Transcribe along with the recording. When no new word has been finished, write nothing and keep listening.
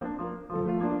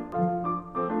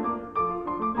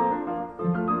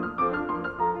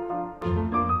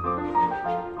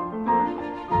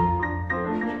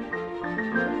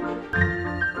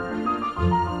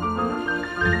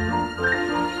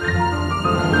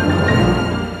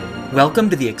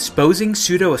Welcome to the Exposing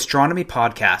Pseudo-Astronomy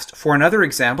podcast for another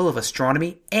example of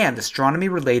astronomy and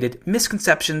astronomy-related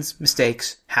misconceptions,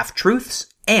 mistakes, half-truths,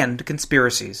 and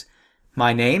conspiracies.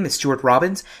 My name is Stuart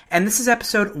Robbins, and this is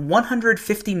episode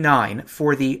 159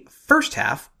 for the first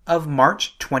half of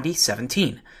March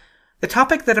 2017. The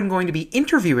topic that I'm going to be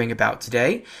interviewing about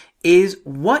today is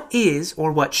what is,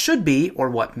 or what should be, or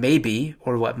what may be,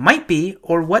 or what might be,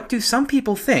 or what do some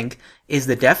people think is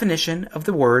the definition of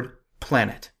the word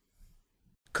planet.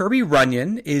 Kirby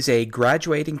Runyon is a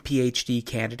graduating PhD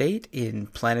candidate in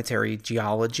planetary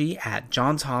geology at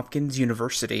Johns Hopkins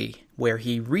University, where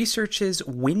he researches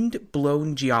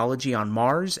wind-blown geology on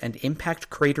Mars and impact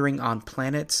cratering on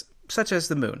planets such as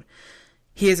the Moon.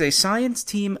 He is a science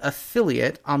team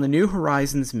affiliate on the New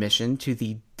Horizons mission to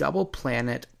the double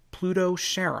planet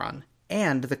Pluto-Charon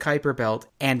and the Kuiper Belt,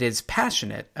 and is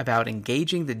passionate about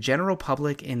engaging the general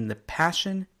public in the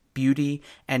passion, beauty,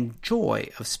 and joy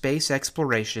of space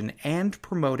exploration and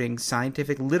promoting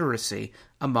scientific literacy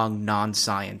among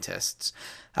non-scientists.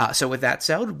 So with that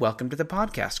said, welcome to the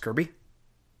podcast, Kirby.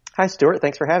 Hi, Stuart.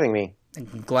 Thanks for having me.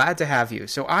 I'm glad to have you.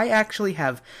 So I actually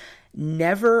have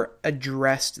never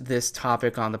addressed this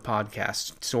topic on the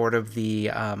podcast, sort of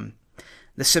the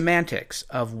semantics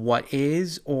of what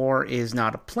is or is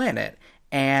not a planet.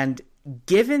 And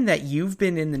given that you've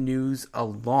been in the news a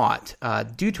lot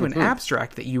due to an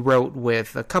abstract that you wrote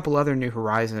with a couple other New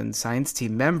Horizons science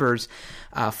team members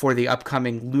for the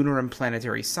upcoming Lunar and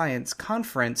Planetary Science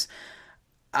Conference,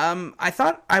 I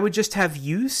thought I would just have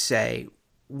you say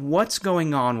what's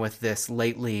going on with this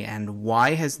lately and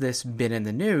why has this been in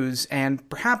the news, and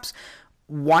perhaps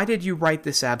why did you write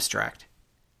this abstract?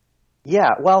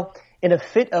 Yeah, well, in a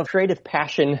fit of creative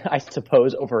passion, I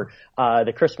suppose, over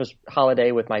the Christmas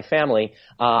holiday with my family,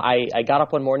 I got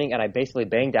up one morning and I basically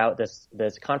banged out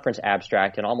this conference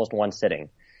abstract in almost one sitting.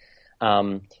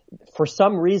 For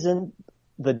some reason,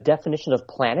 the definition of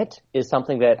planet is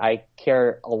something that I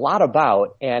care a lot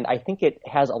about, and I think it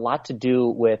has a lot to do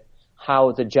with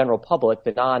how the general public,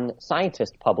 the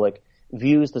non-scientist public,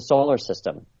 views the solar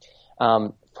system.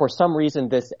 For some reason,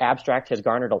 this abstract has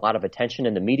garnered a lot of attention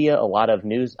in the media. A lot of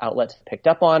news outlets picked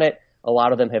up on it. A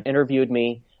lot of them have interviewed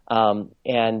me.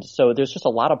 And so there's just a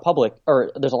lot of public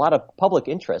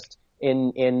interest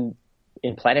in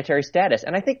planetary status.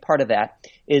 And I think part of that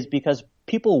is because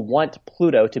people want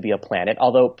Pluto to be a planet,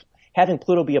 although having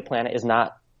Pluto be a planet is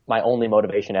not my only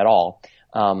motivation at all.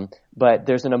 But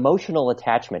there's an emotional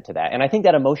attachment to that. And I think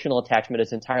that emotional attachment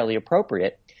is entirely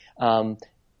appropriate.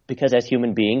 Because as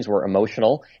human beings, we're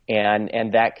emotional, and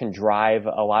that can drive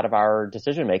a lot of our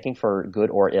decision making for good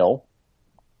or ill.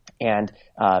 And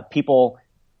people's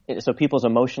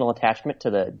emotional attachment to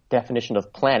the definition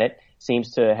of planet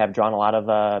seems to have drawn a lot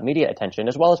of media attention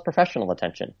as well as professional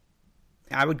attention.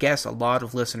 I would guess a lot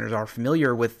of listeners are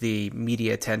familiar with the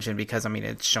media attention because,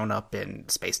 it's shown up in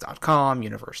Space.com,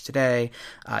 Universe Today,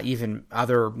 even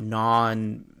other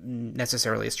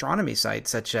non-necessarily astronomy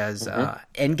sites such as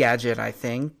Engadget, I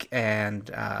think,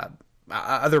 and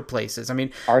other places.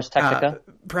 Ars Technica.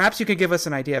 Perhaps you could give us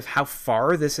an idea of how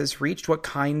far this has reached. What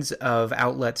kinds of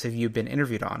outlets have you been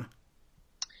interviewed on?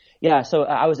 Yeah, so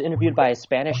I was interviewed by a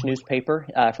Spanish newspaper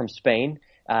from Spain.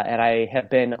 And I have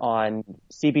been on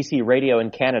CBC Radio in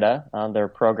Canada on their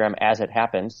program As It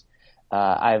Happens.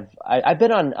 I've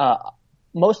been on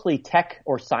mostly tech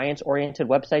or science-oriented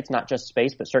websites, not just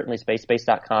space, but certainly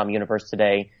space.com, Universe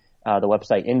Today, the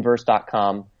website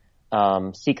inverse.com,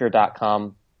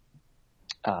 seeker.com.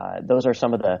 Those are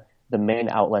some of the main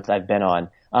outlets I've been on.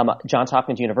 Johns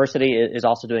Hopkins University is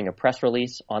also doing a press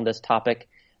release on this topic,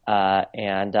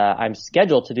 and I'm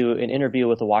scheduled to do an interview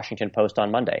with the Washington Post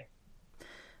on Monday.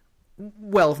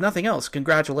 Well, if nothing else,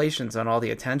 congratulations on all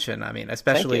the attention.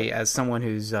 Especially as someone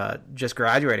who's just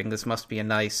graduating, this must be a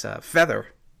nice feather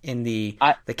in the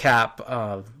cap.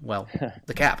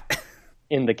 The cap.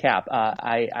 In the cap.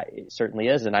 It certainly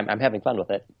is, and I'm having fun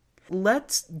with it.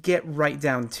 Let's get right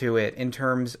down to it in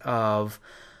terms of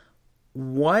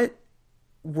what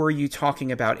were you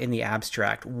talking about in the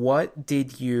abstract? What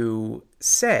did you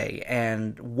say,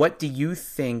 and what do you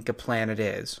think a planet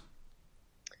is?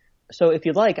 So if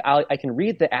you'd like, I can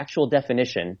read the actual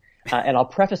definition, and I'll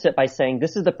preface it by saying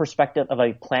this is the perspective of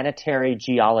a planetary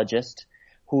geologist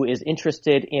who is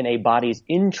interested in a body's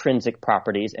intrinsic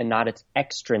properties and not its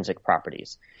extrinsic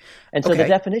properties. And so the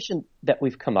definition that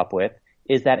we've come up with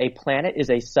is that a planet is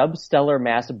a substellar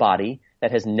mass body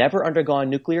that has never undergone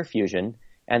nuclear fusion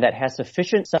and that has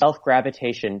sufficient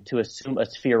self-gravitation to assume a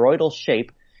spheroidal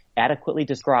shape adequately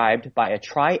described by a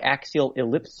triaxial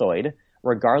ellipsoid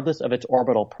regardless of its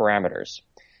orbital parameters.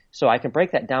 So I can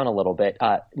break that down a little bit.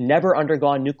 Never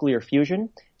undergone nuclear fusion,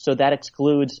 so that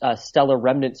excludes stellar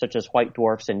remnants such as white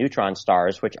dwarfs and neutron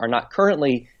stars, which are not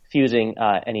currently fusing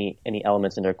any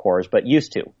elements in their cores, but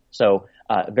used to. So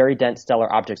very dense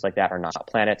stellar objects like that are not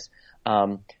planets.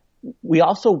 We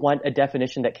also want a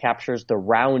definition that captures the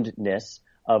roundness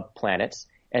of planets,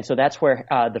 and so that's where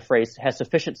the phrase has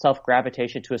sufficient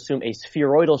self-gravitation to assume a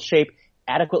spheroidal shape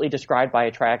adequately described by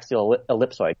a triaxial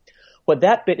ellipsoid. What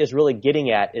that bit is really getting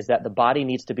at is that the body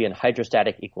needs to be in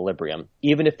hydrostatic equilibrium,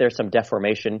 even if there's some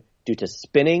deformation due to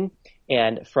spinning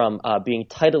and from being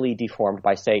tidally deformed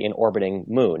by, say, an orbiting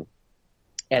moon.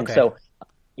 And so,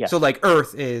 yes. So like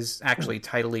Earth is actually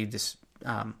tidally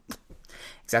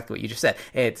exactly what you just said.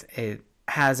 It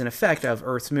has an effect of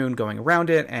Earth's moon going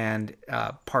around it, and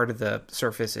part of the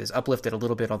surface is uplifted a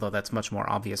little bit, although that's much more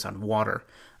obvious on water.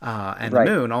 And the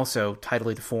moon also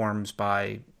tidally deforms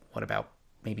by, what, about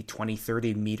maybe 20,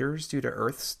 30 meters due to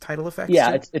Earth's tidal effects?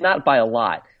 Yeah, it's not by a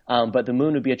lot. But the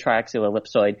moon would be a triaxial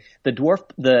ellipsoid. The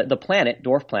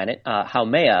dwarf planet,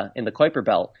 Haumea in the Kuiper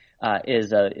Belt,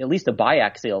 is at least a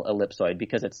biaxial ellipsoid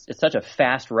because it's such a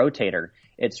fast rotator.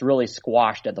 It's really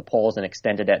squashed at the poles and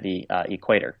extended at the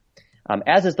equator.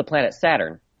 As is the planet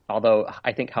Saturn, although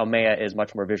I think Haumea is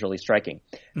much more visually striking.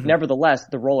 Mm-hmm. Nevertheless,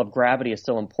 the role of gravity is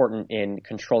still important in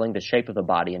controlling the shape of the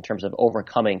body in terms of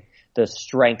overcoming the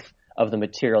strength of the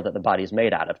material that the body is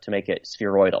made out of to make it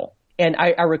spheroidal. And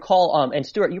I recall, and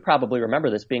Stuart, you probably remember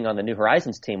this being on the New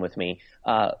Horizons team with me,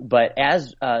 but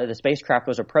as the spacecraft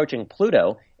was approaching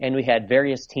Pluto, and we had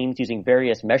various teams using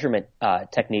various measurement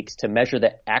techniques to measure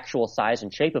the actual size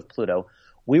and shape of Pluto,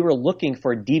 we were looking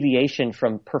for deviation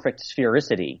from perfect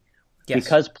sphericity. Yes.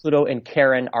 Because Pluto and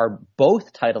Charon are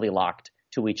both tidally locked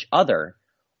to each other,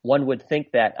 one would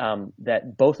think that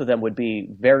that both of them would be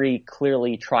very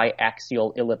clearly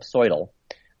triaxial ellipsoidal.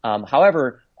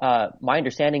 However, my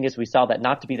understanding is we saw that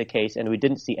not to be the case, and we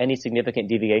didn't see any significant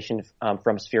deviation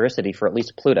from sphericity for at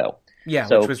least Pluto. Yeah,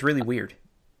 so, which was really weird.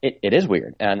 It is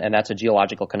weird, and that's a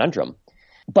geological conundrum.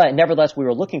 But nevertheless, we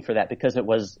were looking for that because it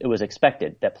was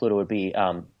expected that Pluto would be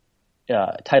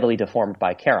tidally deformed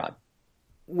by Charon.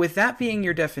 With that being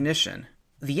your definition,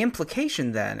 the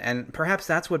implication then, and perhaps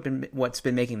that's what's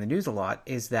been making the news a lot,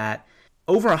 is that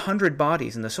over 100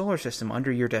 bodies in the solar system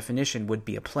under your definition would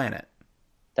be a planet.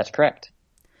 That's correct.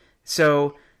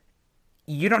 So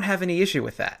you don't have any issue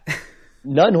with that?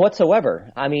 None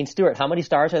whatsoever. I mean, Stuart, how many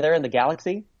stars are there in the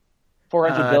galaxy?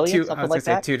 400 billion, something like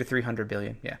that? 2 to 300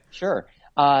 billion, yeah. Sure.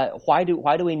 Why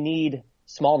do we need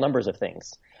small numbers of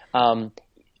things?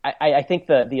 I think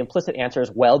the implicit answer is,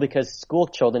 well, because school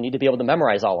children need to be able to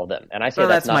memorize all of them. And I say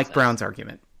that's nonsense. Mike Brown's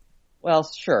argument. Well,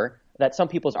 sure. That's some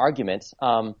people's arguments.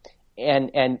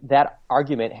 And that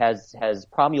argument has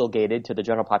promulgated to the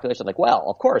general population, like, well,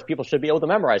 of course, people should be able to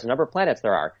memorize the number of planets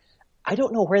there are. I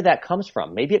don't know where that comes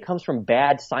from. Maybe it comes from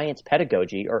bad science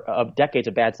pedagogy, or of decades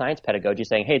of bad science pedagogy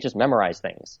saying, hey, just memorize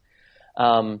things.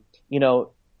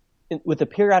 With the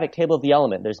periodic table of the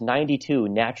element, there's 92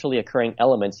 naturally occurring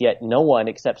elements, yet no one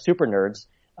except super nerds,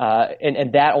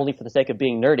 and that only for the sake of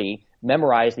being nerdy,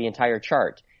 memorize the entire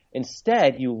chart.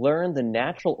 Instead, you learn the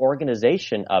natural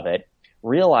organization of it,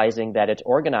 realizing that it's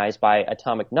organized by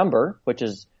atomic number, which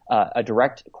is a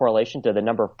direct correlation to the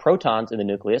number of protons in the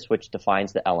nucleus, which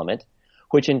defines the element,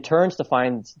 which in turn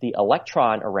defines the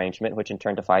electron arrangement, which in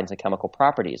turn defines the chemical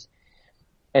properties.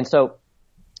 And so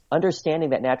understanding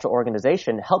that natural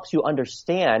organization helps you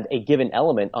understand a given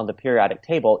element on the periodic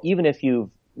table, even if you've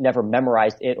never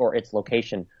memorized it or its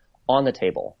location on the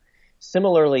table.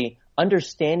 Similarly,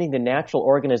 understanding the natural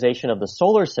organization of the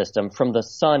solar system from the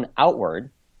sun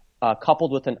outward,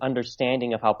 coupled with an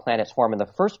understanding of how planets form in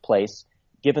the first place,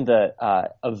 given the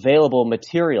available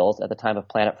materials at the time of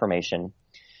planet formation,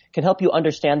 can help you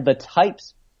understand the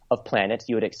types of planets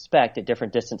you would expect at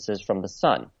different distances from the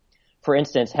sun. For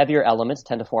instance, heavier elements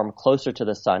tend to form closer to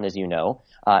the sun, as you know,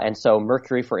 and so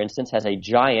Mercury, for instance, has a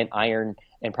giant iron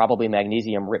and probably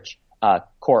magnesium-rich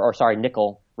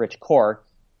nickel-rich core,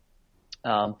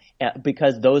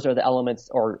 because those are the elements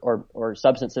or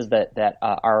substances that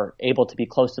are able to be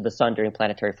close to the sun during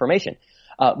planetary formation.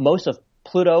 Most of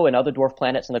Pluto and other dwarf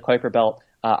planets in the Kuiper Belt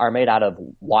are made out of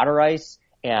water ice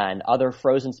and other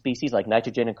frozen species like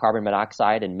nitrogen and carbon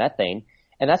monoxide and methane.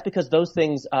 And that's because those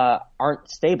things aren't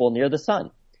stable near the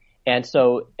sun. And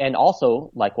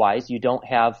also, likewise, you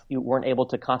weren't able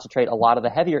to concentrate a lot of the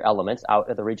heavier elements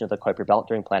out of the region of the Kuiper Belt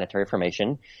during planetary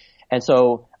formation. And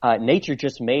so nature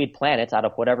just made planets out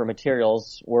of whatever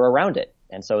materials were around it.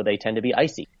 And so they tend to be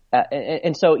icy.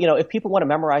 And so, if people want to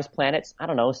memorize planets, I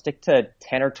don't know, stick to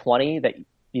 10 or 20 that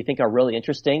you think are really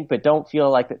interesting, but don't feel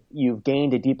like that you've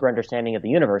gained a deeper understanding of the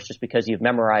universe just because you've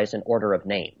memorized an order of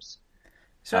names.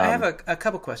 So I have a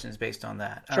couple questions based on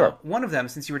that. Sure. One of them,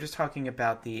 since you were just talking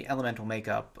about the elemental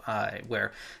makeup,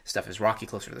 where stuff is rocky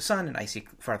closer to the sun and icy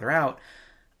farther out,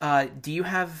 do you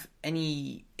have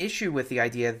any issue with the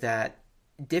idea that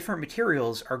different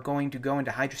materials are going to go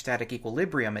into hydrostatic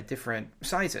equilibrium at different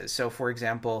sizes? So, for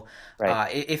example,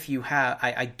 if you have,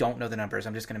 I don't know the numbers,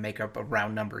 I'm just going to make up a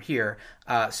round number here.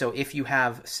 So if you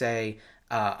have, say,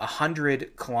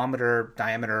 100-kilometer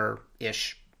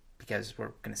diameter-ish, because we're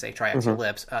going to say triaxial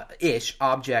ellipse, ish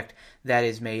object that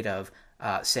is made of,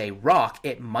 say, rock,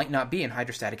 it might not be in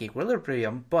hydrostatic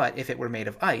equilibrium, but if it were made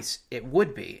of ice, it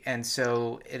would be. And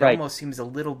so it almost seems a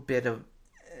little bit of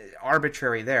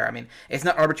arbitrary there. I mean, it's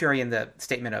not arbitrary in the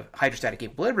statement of hydrostatic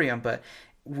equilibrium, but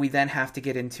we then have to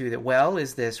get into that, well,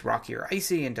 is this rocky or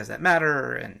icy, and does that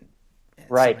matter? And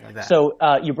right. Like that. So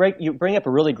you bring up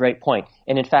a really great point.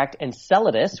 And in fact,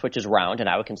 Enceladus, which is round, and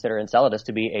I would consider Enceladus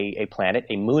to be a planet,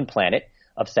 a moon planet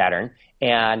of Saturn,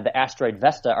 and the asteroid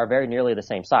Vesta are very nearly the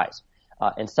same size.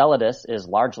 Enceladus is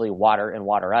largely water and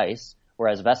water ice,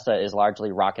 whereas Vesta is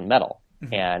largely rock and metal.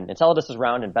 Mm-hmm. And Enceladus is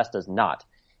round and Vesta is not.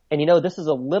 And this is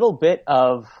a little bit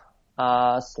of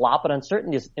slop and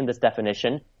uncertainty in this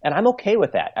definition, and I'm okay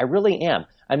with that. I really am.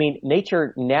 I mean,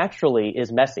 nature naturally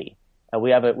is messy.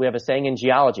 We have a saying in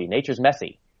geology: nature's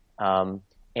messy.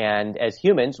 And as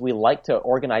humans, we like to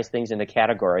organize things into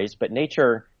categories, but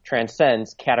nature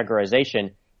transcends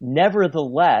categorization.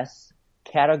 Nevertheless,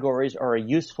 categories are a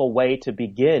useful way to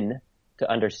begin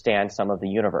to understand some of the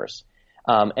universe.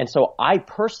 And so I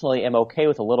personally am okay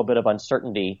with a little bit of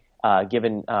uncertainty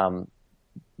given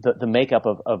the makeup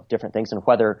of different things and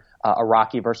whether a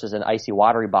rocky versus an icy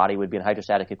watery body would be in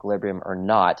hydrostatic equilibrium or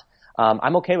not.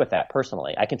 I'm okay with that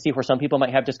personally. I can see where some people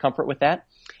might have discomfort with that.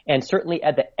 And certainly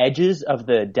at the edges of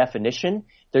the definition,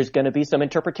 there's going to be some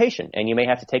interpretation, and you may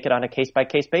have to take it on a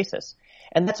case-by-case basis.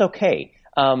 And that's okay.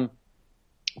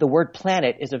 The word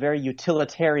planet is a very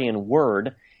utilitarian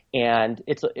word, and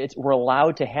we're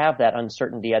allowed to have that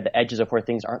uncertainty at the edges of where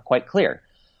things aren't quite clear.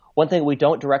 One thing we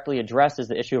don't directly address is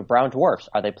the issue of brown dwarfs.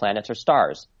 Are they planets or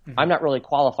stars? Mm-hmm. I'm not really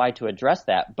qualified to address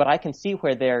that, but I can see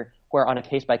where on a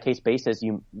case-by-case basis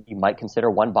you might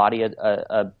consider one body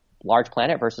a large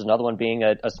planet versus another one being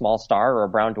a small star or a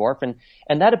brown dwarf.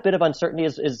 And that a bit of uncertainty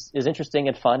is interesting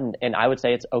and fun, and I would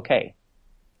say it's okay.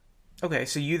 Okay,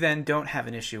 so you then don't have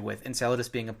an issue with Enceladus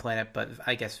being a planet, but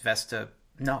I guess Vesta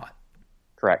not.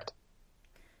 Correct.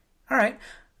 All right.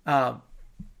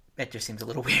 It just seems a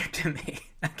little weird to me,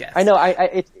 I guess. I know.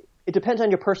 It depends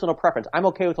on your personal preference. I'm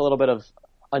okay with a little bit of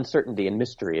uncertainty and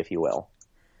mystery, if you will.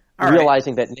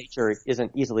 Realizing that nature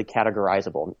isn't easily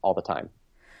categorizable all the time.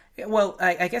 Well,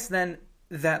 I guess then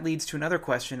that leads to another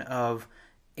question of,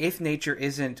 if nature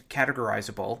isn't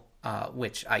categorizable,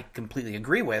 which I completely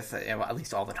agree with, at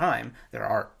least all the time, there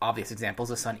are obvious examples.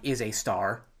 The sun is a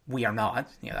star. We are not,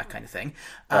 that kind of thing.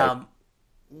 Right.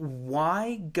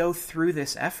 Why go through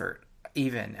this effort,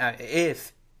 even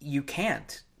if you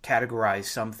can't categorize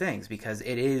some things, because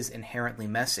it is inherently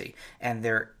messy and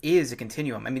there is a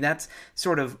continuum? I mean, that's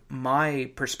sort of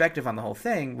my perspective on the whole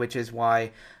thing, which is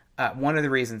why one of the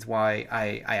reasons why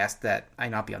I asked that I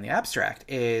not be on the abstract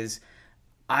is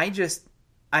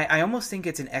I almost think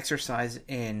it's an exercise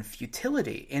in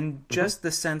futility, in just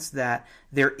the sense that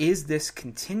there is this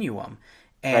continuum,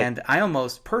 and right. I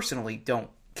almost personally don't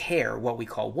care what we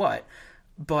call what,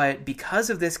 but because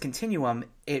of this continuum,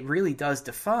 it really does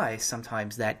defy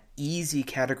sometimes that easy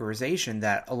categorization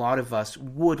that a lot of us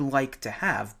would like to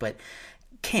have, but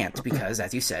can't, because,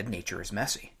 as you said, nature is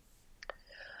messy.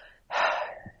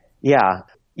 Yeah.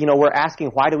 We're asking,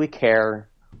 why do we care?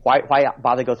 Why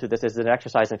bother go through this? Is it an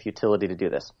exercise in futility to do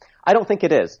this? I don't think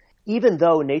it is. Even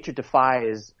though nature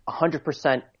defies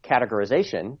 100%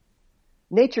 categorization,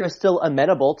 nature is still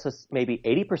amenable to maybe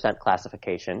 80%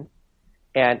 classification.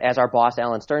 And as our boss,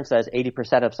 Alan Stern, says,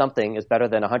 80% of something is better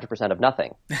than 100% of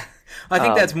nothing. I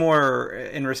think that's more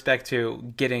in respect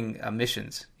to getting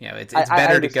emissions. It's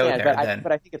better to go there than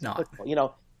but I think it's not.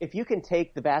 Applicable. If you can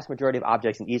take the vast majority of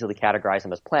objects and easily categorize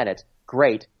them as planets,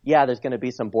 great. Yeah, there's going to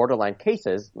be some borderline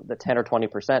cases, the 10 or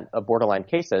 20% of borderline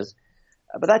cases,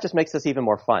 but that just makes this even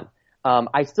more fun.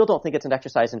 I still don't think it's an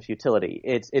exercise in futility.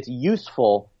 It's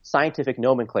useful scientific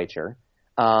nomenclature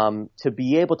to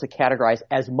be able to categorize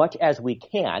as much as we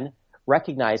can,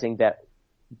 recognizing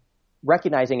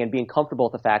and being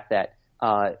comfortable with the fact that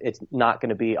it's not going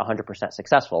to be 100%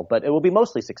 successful, but it will be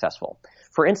mostly successful.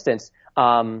 For instance,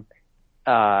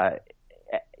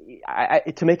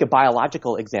 to make a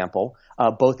biological example,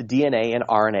 both DNA and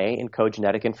RNA encode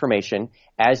genetic information.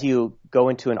 As you go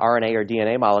into an RNA or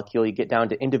DNA molecule, you get down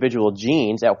to individual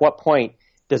genes. At what point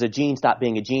does a gene stop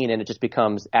being a gene and it just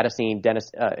becomes adenosine,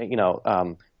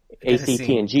 A, C,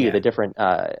 T, and G, the different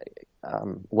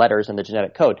letters in the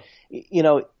genetic code?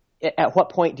 At what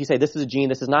point do you say this is a gene,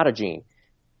 this is not a gene?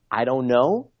 I don't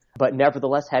know, but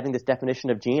nevertheless, having this definition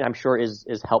of gene, I'm sure, is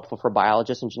helpful for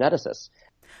biologists and geneticists.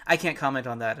 I can't comment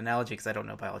on that analogy because I don't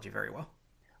know biology very well.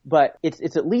 But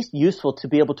it's at least useful to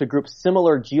be able to group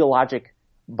similar geologic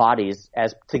bodies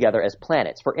together as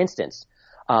planets. For instance,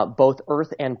 both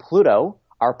Earth and Pluto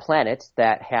are planets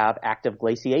that have active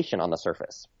glaciation on the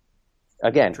surface.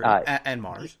 Again, and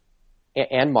Mars.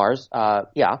 And Mars,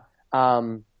 yeah.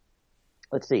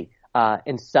 Let's see.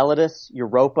 Enceladus,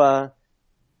 Europa,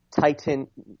 Titan.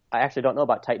 I actually don't know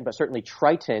about Titan, but certainly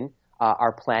Triton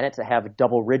are planets that have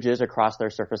double ridges across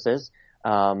their surfaces,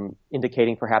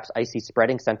 indicating perhaps icy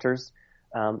spreading centers.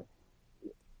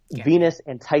 Venus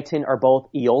and Titan are both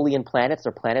Aeolian planets,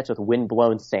 or planets with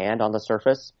wind-blown sand on the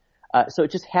surface. So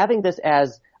just having this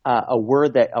as a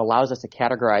word that allows us to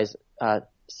categorize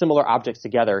similar objects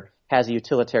together has a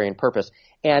utilitarian purpose.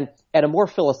 And at a more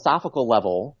philosophical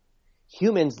level,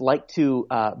 humans like to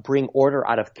bring order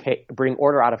out of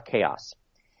chaos.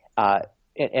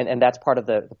 And that's part of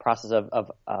the process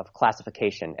of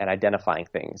classification and identifying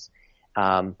things.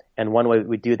 And one way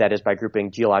we do that is by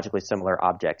grouping geologically similar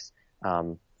objects.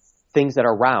 Things that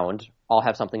are round all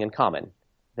have something in common.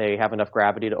 They have enough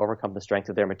gravity to overcome the strength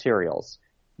of their materials.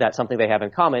 That's something they have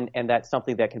in common, and that's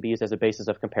something that can be used as a basis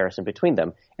of comparison between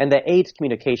them. And that aids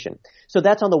communication. So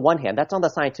that's on the one hand. That's on the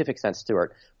scientific sense,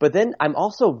 Stuart. But then I'm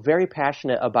also very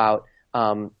passionate about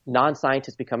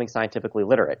non-scientists becoming scientifically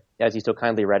literate, as you so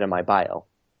kindly read in my bio.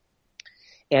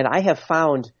 And I have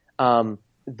found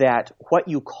that what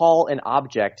you call an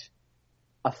object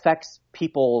affects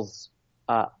people's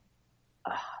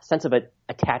sense of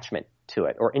attachment to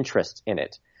it or interest in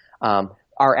it.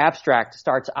 Our abstract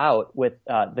starts out with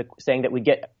saying that we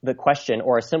get the question,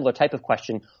 or a similar type of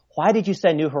question, why did you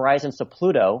send New Horizons to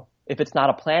Pluto if it's not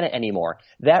a planet anymore?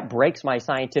 That breaks my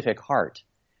scientific heart.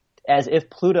 As if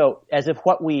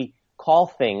what we call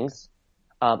things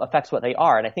affects what they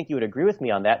are. And I think you would agree with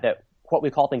me on that what we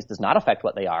call things does not affect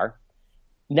what they are.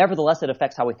 Nevertheless, it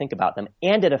affects how we think about them,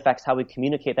 and it affects how we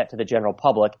communicate that to the general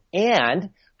public, and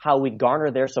how we garner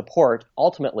their support,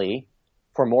 ultimately,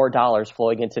 for more dollars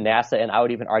flowing into NASA, and I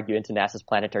would even argue into NASA's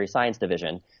Planetary Science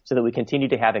Division, so that we continue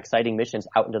to have exciting missions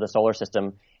out into the solar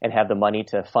system and have the money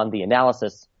to fund the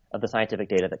analysis of the scientific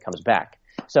data that comes back.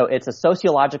 So it's a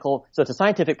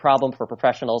scientific problem for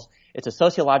professionals. It's a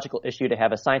sociological issue to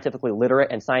have a scientifically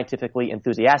literate and scientifically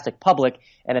enthusiastic public,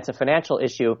 and it's a financial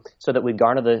issue so that we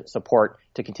garner the support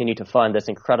to continue to fund this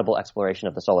incredible exploration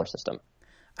of the solar system.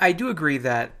 I do agree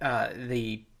that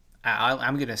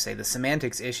I'm going to say the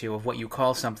semantics issue of what you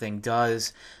call something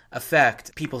does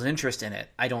affect people's interest in it.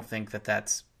 I don't think that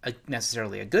that's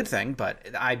necessarily a good thing,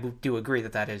 but I do agree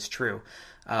that is true.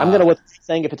 I'm going to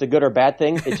saying if it's a good or bad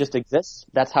thing, it just exists.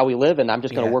 That's how we live, and I'm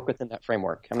just going to work within that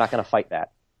framework. I'm not going to fight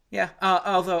that. Yeah,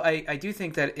 although I do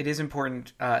think that it is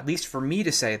important, at least for me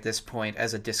to say at this point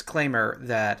as a disclaimer,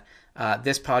 that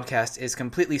this podcast is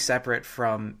completely separate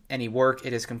from any work.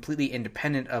 It is completely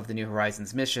independent of the New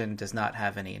Horizons mission, does not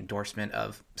have any endorsement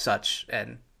of such,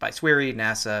 and by SWERI,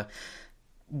 NASA,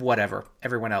 whatever,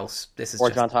 everyone else. This is or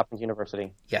Johns Hopkins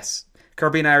University. Yes.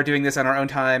 Kirby and I are doing this on our own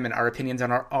time, and our opinions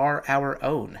are our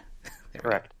own.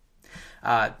 Correct.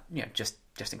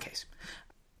 Just in case.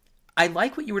 I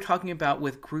like what you were talking about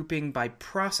with grouping by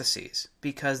processes,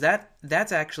 because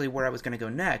that's actually where I was going to go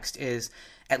next, is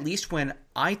at least when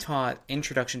I taught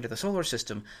Introduction to the Solar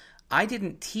System, I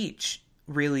didn't teach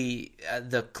really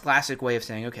the classic way of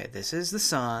saying, okay, this is the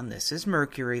sun, this is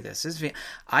Mercury, this is Venus.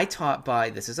 I taught by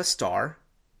this is a star,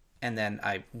 and then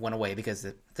I went away because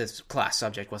this class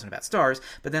subject wasn't about stars,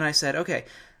 but then I said, okay,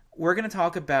 we're going to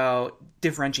talk about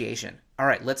differentiation. All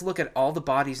right, let's look at all the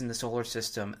bodies in the solar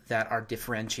system that are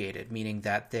differentiated, meaning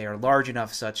that they are large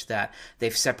enough such that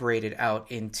they've separated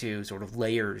out into sort of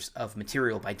layers of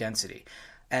material by density.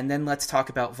 And then let's talk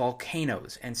about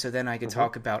volcanoes. And so then I could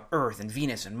talk about Earth and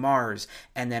Venus and Mars,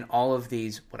 and then all of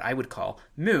these, what I would call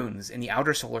moons in the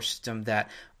outer solar system that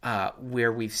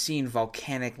where we've seen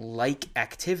volcanic-like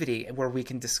activity, where we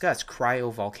can discuss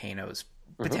cryovolcanoes,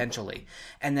 potentially.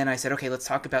 And then I said, okay, let's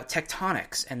talk about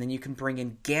tectonics. And then you can bring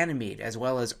in Ganymede as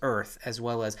well as Earth, as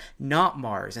well as not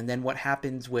Mars. And then what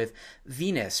happens with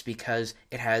Venus, because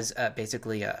it has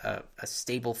basically a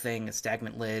stable thing, a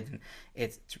stagnant lid. And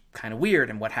it's kind of weird.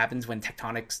 And what happens when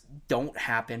tectonics don't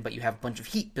happen, but you have a bunch of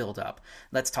heat build up.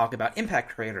 Let's talk about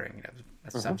impact cratering,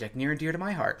 a subject near and dear to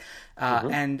my heart.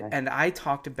 And I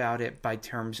talked about it by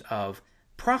terms of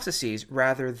processes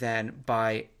rather than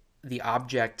by the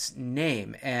object's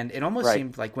name. And it almost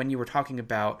seemed like when you were talking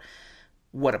about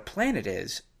what a planet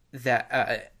is,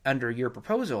 that under your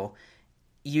proposal,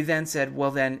 you then said,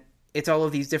 well, then it's all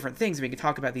of these different things. We can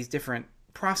talk about these different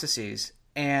processes.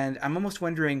 And I'm almost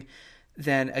wondering,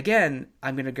 then again,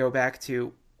 I'm going to go back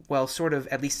to, well, sort of,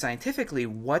 at least scientifically,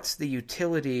 what's the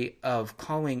utility of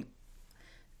calling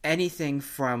anything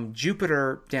from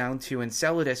Jupiter down to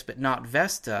Enceladus, but not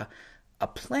Vesta, a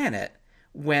planet,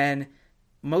 when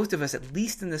most of us, at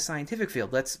least in the scientific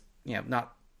field, let's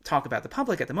not talk about the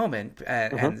public at the moment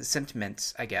and the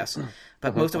sentiments, I guess,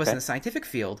 but most of us in the scientific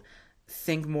field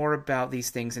think more about these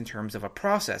things in terms of a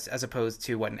process as opposed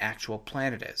to what an actual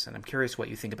planet is. And I'm curious what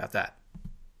you think about that.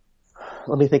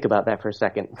 Let me think about that for a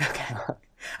second. Okay.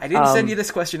 I didn't send you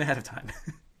this question ahead of time.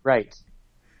 Right.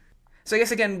 So I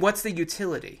guess, again, what's the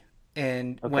utility?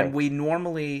 And when we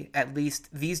normally, at least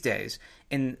these days,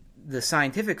 in the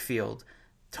scientific field,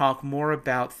 talk more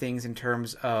about things in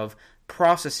terms of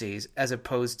processes as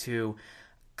opposed to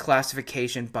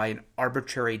classification by an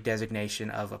arbitrary designation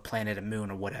of a planet, a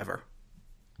moon, or whatever.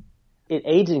 It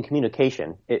aids in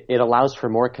communication. It allows for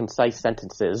more concise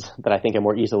sentences that I think are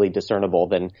more easily discernible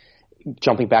than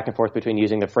jumping back and forth between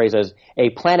using the phrases,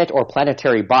 a planet or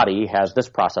planetary body has this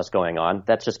process going on.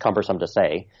 That's just cumbersome to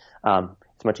say.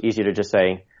 It's much easier to just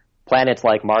say, planets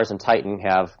like Mars and Titan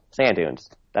have sand dunes.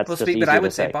 That's just easier to say. But I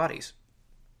would say bodies.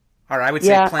 Or I would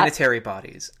say planetary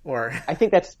bodies. Or I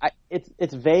think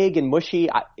it's vague and mushy.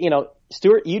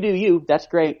 Stuart, you do you. That's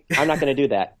great. I'm not going to do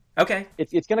that. Okay.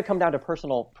 It's going to come down to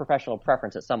personal, professional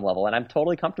preference at some level, and I'm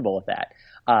totally comfortable with that.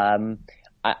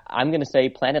 I'm going to say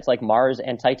planets like Mars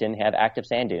and Titan have active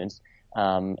sand dunes,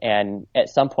 and at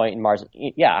some point in Mars,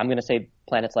 I'm going to say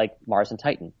planets like Mars and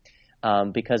Titan,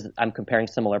 because I'm comparing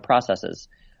similar processes.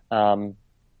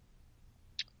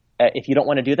 If you don't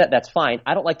want to do that, that's fine.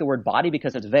 I don't like the word body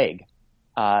because it's vague.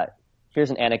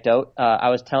 Here's an anecdote. I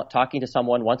was talking to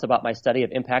someone once about my study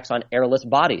of impacts on airless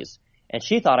bodies, and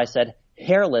she thought I said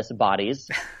hairless bodies.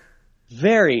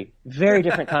 Very, very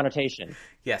different connotation.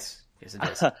 Yes, it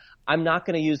is. I'm not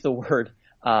going to use the word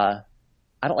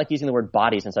I don't like using the word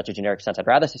bodies in such a generic sense. I'd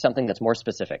rather say something that's more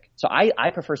specific. So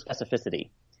I prefer specificity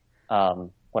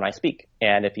when I speak.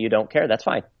 And if you don't care, that's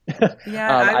fine.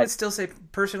 I would still say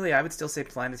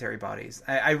planetary bodies.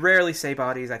 I rarely say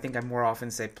bodies. I think I more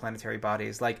often say planetary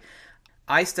bodies. Like,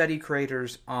 I study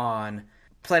craters on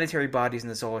planetary bodies in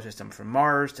the solar system, from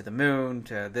Mars to the moon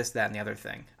to this, that, and the other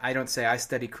thing. I don't say I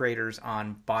study craters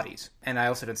on bodies. And I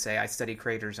also don't say I study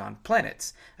craters on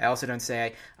planets. I also don't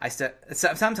say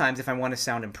sometimes, if I want to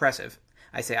sound impressive,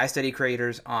 I say I study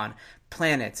craters on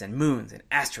planets and moons and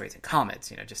asteroids and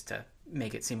comets, just to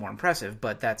make it seem more impressive,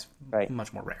 but that's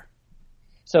much more rare.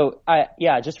 So,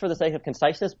 just for the sake of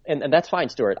conciseness, and that's fine,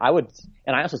 Stuart. I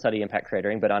also study impact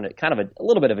cratering, but on kind of a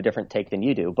little bit of a different take than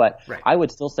you do. But I would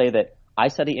still say that I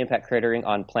study impact cratering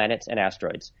on planets and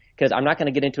asteroids, because I'm not going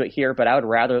to get into it here, but I would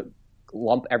rather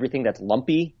lump everything that's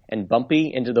lumpy and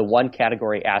bumpy into the one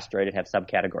category asteroid and have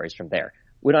subcategories from there.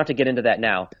 We don't have to get into that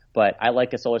now, but I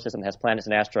like a solar system that has planets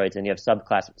and asteroids, and you have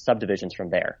subdivisions from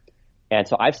there. And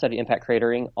so I've studied impact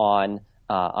cratering on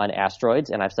asteroids,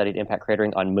 and I've studied impact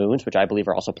cratering on moons, which I believe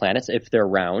are also planets if they're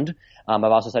round. I've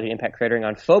also studied impact cratering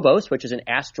on Phobos, which is an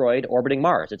asteroid orbiting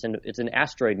Mars. It's an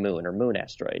asteroid moon, or moon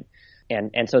asteroid.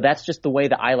 And so that's just the way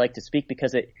that I like to speak,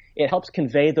 because it helps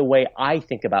convey the way I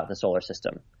think about the solar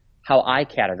system, how I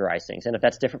categorize things. And if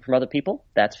that's different from other people,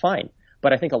 that's fine.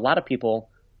 But I think a lot of people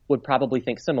would probably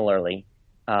think similarly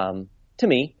to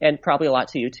me, and probably a lot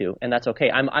to you too, and that's okay.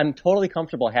 I'm totally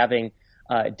comfortable having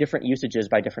different usages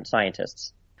by different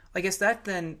scientists. I guess that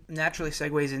then naturally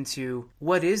segues into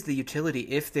what is the utility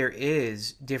if there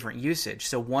is different usage.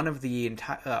 So one of the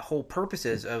whole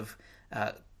purposes of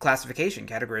classification,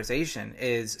 categorization,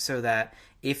 is so that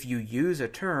if you use a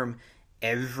term,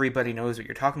 everybody knows what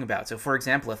you're talking about. So for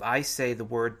example, if I say the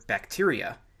word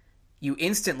bacteria, you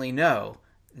instantly know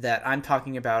that I'm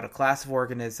talking about a class of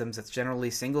organisms that's generally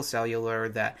single cellular,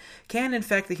 that can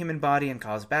infect the human body and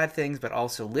cause bad things, but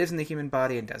also lives in the human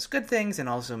body and does good things, and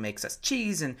also makes us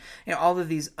cheese and all of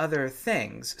these other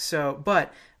things. So,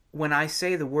 but when I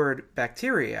say the word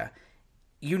bacteria,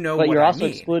 you know what I mean. But you're also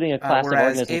excluding a class of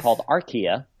organisms called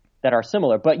archaea. that are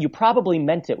similar, but you probably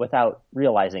meant it without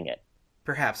realizing it.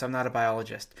 Perhaps. I'm not a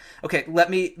biologist. Okay, let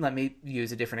me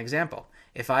use a different example.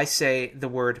 If I say the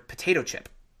word potato chip,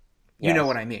 you know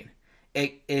what I mean.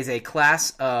 It is a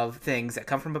class of things that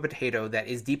come from a potato that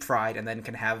is deep fried and then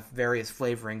can have various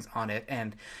flavorings on it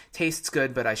and tastes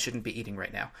good, but I shouldn't be eating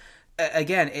right now.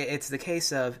 Again, it's the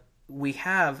case of we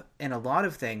have, in a lot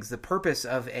of things, the purpose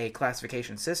of a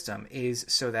classification system is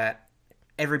so that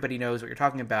everybody knows what you're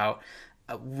talking about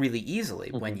really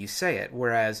easily when you say it.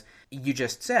 Whereas you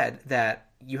just said that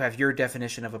you have your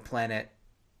definition of a planet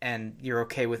and you're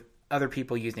okay with other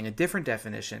people using a different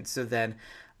definition. So then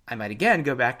I might again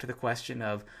go back to the question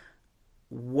of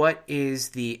what is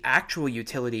the actual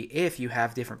utility if you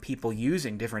have different people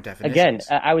using different definitions?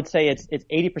 Again, I would say it's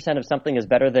 80% of something is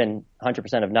better than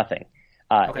 100% of nothing.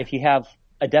 Okay. If you have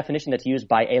a definition that's used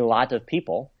by a lot of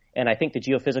people, and I think the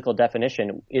geophysical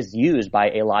definition is used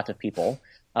by a lot of people,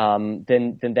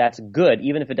 then that's good,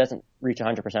 even if it doesn't reach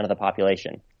 100% of the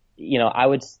population. You know, I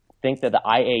would think that the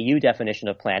IAU definition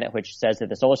of planet, which says that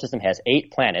the solar system has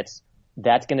 8 planets,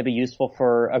 that's going to be useful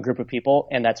for a group of people,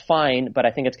 and that's fine, but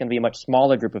I think it's going to be a much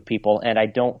smaller group of people, and I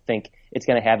don't think it's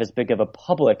going to have as big of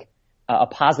a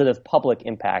positive public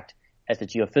impact as the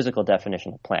geophysical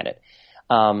definition of planet.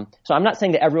 So I'm not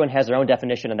saying that everyone has their own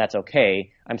definition and that's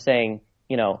okay. I'm saying,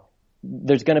 you know,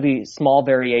 there's going to be small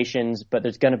variations, but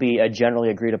there's going to be a generally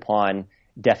agreed upon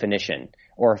definition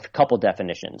or a couple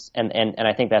definitions. And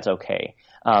I think that's okay.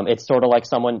 It's sort of like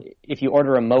if you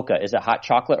order a mocha, is it hot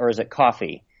chocolate or is it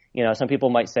coffee? You know, some people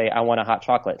might say, I want a hot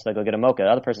chocolate, so they go get a mocha. The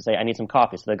other person say, I need some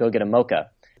coffee, so they go get a mocha.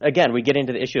 Again, we get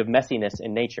into the issue of messiness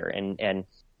in nature, and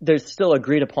there's still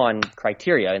agreed upon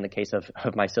criteria in the case of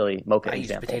my silly mocha example. I use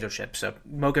potato chips, so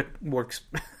mocha works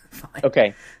fine.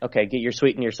 Okay, get your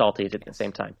sweet and your salty at the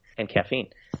same time, and caffeine.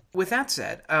 With that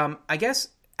said, I guess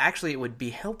actually it would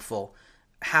be helpful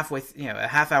a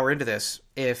half hour into this,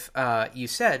 if you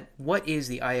said, what is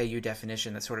the IAU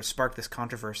definition that sort of sparked this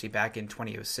controversy back in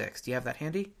 2006? Do you have that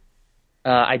handy?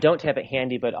 I don't have it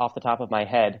handy, but off the top of my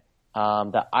head,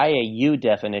 the IAU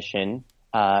definition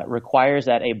requires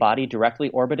that a body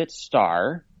directly orbit its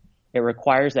star. It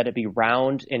requires that it be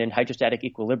round and in hydrostatic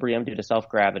equilibrium due to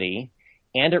self-gravity.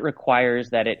 And it requires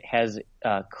that it has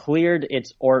cleared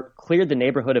the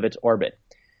neighborhood of its orbit.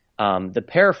 The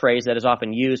paraphrase that is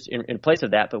often used in place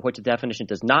of that, but which the definition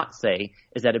does not say,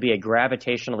 is that it be a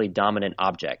gravitationally dominant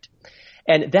object.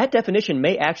 And that definition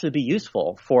may actually be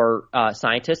useful for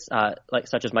scientists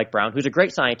such as Mike Brown, who's a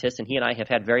great scientist, and he and I have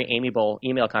had very amiable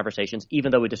email conversations, even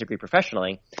though we disagree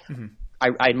professionally. Mm-hmm.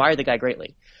 I admire the guy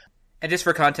greatly. And just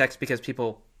for context, because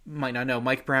people might not know,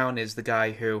 Mike Brown is the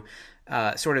guy who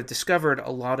sort of discovered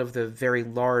a lot of the very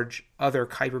large other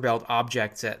Kuiper Belt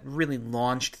objects that really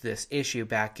launched this issue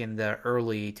back in the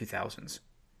early 2000s.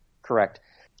 Correct.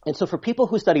 And so for people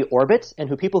who study orbits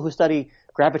and people who study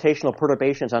gravitational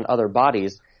perturbations on other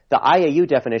bodies, the IAU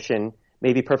definition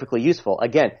may be perfectly useful.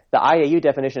 Again, the IAU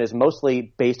definition is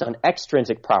mostly based on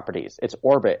extrinsic properties, its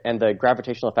orbit and the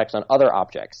gravitational effects on other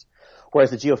objects,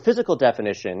 whereas the geophysical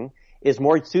definition is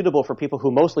more suitable for people who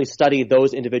mostly study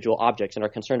those individual objects and are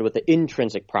concerned with the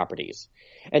intrinsic properties.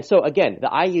 And so again, the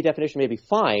IAU definition may be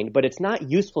fine, but it's not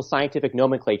useful scientific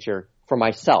nomenclature for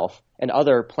myself and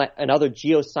other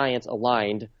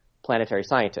geoscience-aligned planetary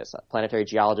scientists, planetary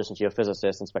geologists and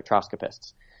geophysicists and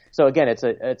spectroscopists. So again,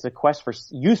 it's a quest for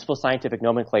useful scientific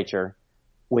nomenclature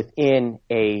within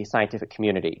a scientific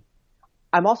community.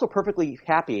 I'm also perfectly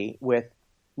happy with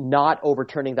not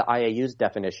overturning the IAU's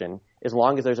definition as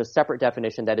long as there's a separate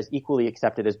definition that is equally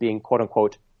accepted as being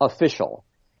quote-unquote official.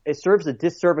 It serves a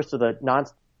disservice to the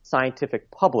non-scientific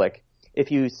public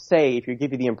if you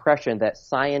give you the impression that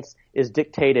science is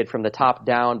dictated from the top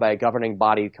down by a governing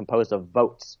body composed of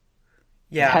votes.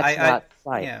 Yeah, That's not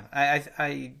science.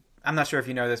 Yeah, I'm not sure if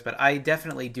you know this, but I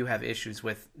definitely do have issues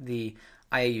with the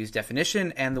IAU's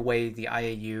definition and the way the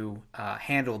IAU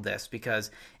handled this,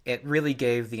 because it really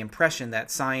gave the impression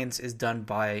that science is done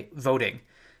by voting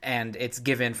and it's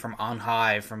given from on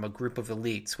high from a group of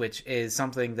elites, which is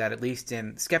something that, at least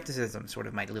in skepticism, sort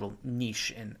of my little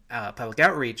niche in public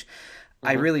outreach,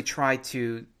 I really try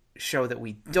to show that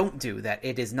we don't do that.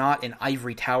 It is not an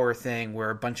ivory tower thing where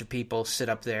a bunch of people sit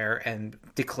up there and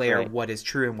declare what is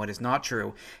true and what is not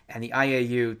true. And the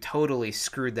IAU totally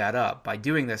screwed that up by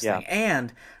doing this thing.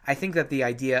 And I think that the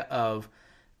idea of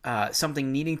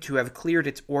something needing to have cleared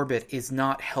its orbit is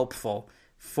not helpful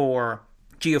for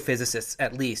geophysicists,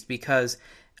 at least, because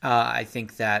I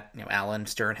think that Alan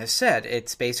Stern has said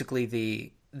it's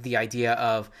basically the idea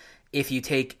of if you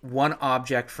take one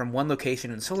object from one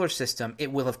location in the solar system, it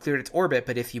will have cleared its orbit,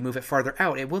 but if you move it farther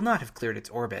out, it will not have cleared its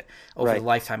orbit over the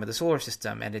lifetime of the solar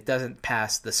system, and it doesn't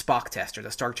pass the Spock test or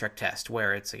the Star Trek test,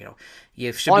 where it's,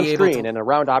 you should on be able screen, and a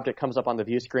round object comes up on the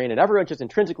view screen, and everyone just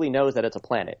intrinsically knows that it's a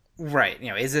planet. Right.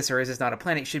 Is this or is this not a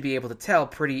planet? You should be able to tell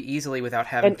pretty easily without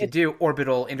having to do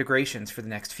orbital integrations for the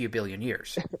next few billion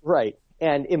years. Right.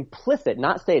 And implicit,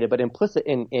 not stated, but implicit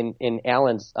in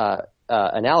Alan's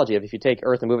analogy of if you take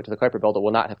Earth and move it to the Kuiper belt, it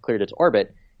will not have cleared its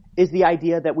orbit, is the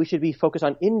idea that we should be focused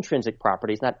on intrinsic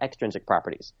properties, not extrinsic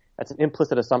properties. That's an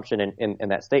implicit assumption in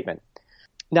that statement.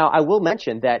 Now, I will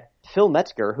mention that Phil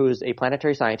Metzger, who is a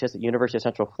planetary scientist at University of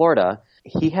Central Florida,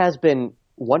 he has been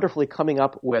wonderfully coming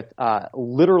up with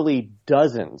literally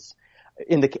dozens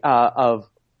of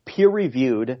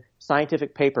peer-reviewed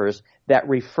scientific papers that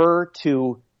refer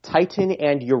to Titan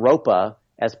and Europa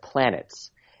as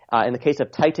planets. In the case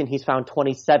of Titan, he's found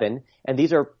 27, and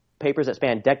these are papers that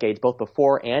span decades, both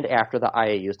before and after the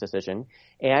IAU's decision.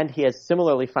 And he has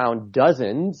similarly found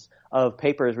dozens of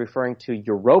papers referring to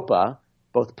Europa,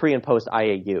 both pre and post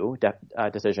IAU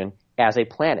decision, as a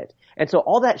planet. And so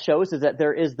all that shows is that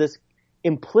there is this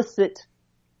implicit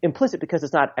because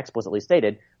it's not explicitly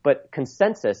stated, but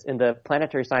consensus in the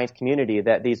planetary science community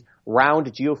that these round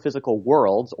geophysical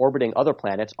worlds orbiting other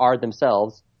planets are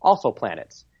themselves also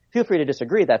planets. Feel free to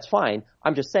disagree, that's fine.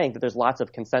 I'm just saying that there's lots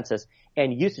of consensus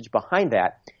and usage behind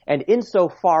that. And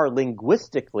insofar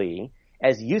linguistically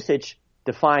as usage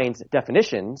defines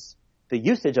definitions, the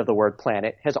usage of the word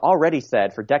planet has already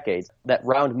said for decades that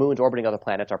round moons orbiting other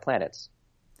planets are planets.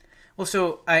 Well,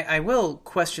 so I will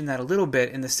question that a little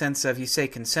bit in the sense of, you say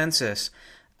consensus.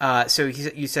 So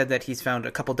you said that he's found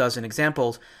a couple dozen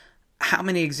examples. How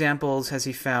many examples has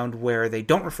he found where they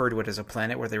don't refer to it as a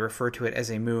planet, where they refer to it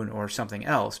as a moon or something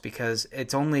else? Because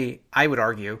it's only, I would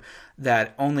argue,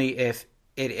 that only if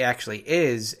it actually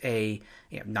is a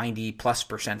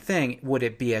 90+% thing would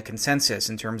it be a consensus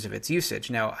in terms of its usage.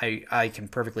 Now, I can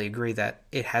perfectly agree that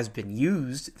it has been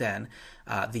used then,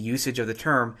 the usage of the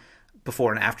term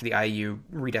before and after the IU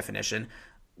redefinition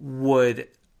would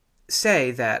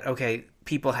say that, okay,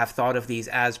 people have thought of these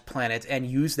as planets and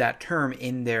use that term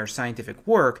in their scientific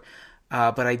work,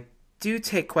 but I do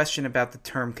take question about the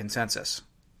term consensus.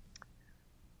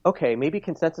 Okay, maybe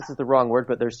consensus is the wrong word,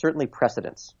 but there's certainly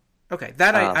precedence. Okay,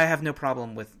 that I have no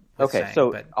problem with saying.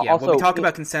 So but yeah, also, when we talk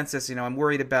about consensus, I'm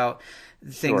worried about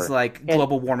things like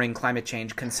global warming, climate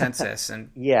change, consensus,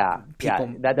 and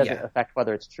that doesn't affect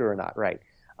whether it's true or not, right?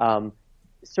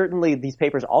 Certainly, these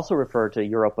papers also refer to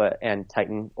Europa and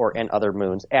Titan and other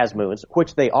moons as moons,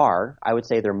 which they are. I would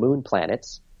say they're moon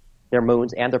planets. They're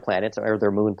moons and they're planets, or they're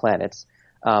moon planets.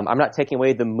 I'm not taking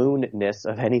away the moonness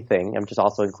of anything. I'm just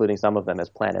also including some of them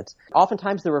as planets.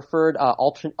 Oftentimes, they're referred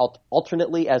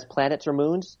alternately as planets or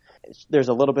moons. There's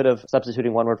a little bit of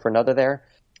substituting one word for another there,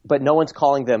 but no one's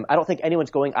calling them. I don't think anyone's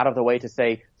going out of the way to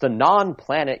say the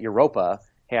non-planet Europa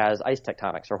has ice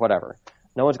tectonics or whatever.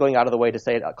 No one's going out of the way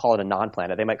to call it a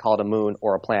non-planet. They might call it a moon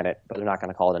or a planet, but they're not going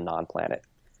to call it a non-planet.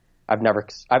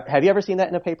 Have you ever seen that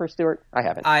in a paper, Stuart? I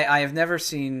haven't. I have never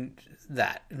seen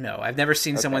that. No, I've never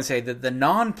seen someone say that the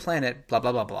non-planet blah,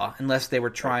 blah, blah, blah, unless they were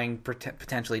trying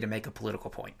potentially to make a political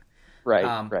point. Right,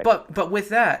 right. But with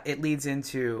that, it leads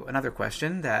into another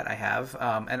question that I have,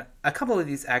 and a couple of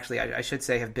these actually, I should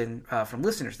say, have been from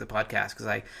listeners to the podcast, because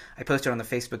I posted on the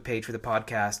Facebook page for the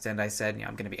podcast, and I said,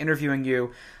 I'm going to be interviewing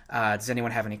you. Does anyone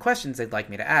have any questions they'd like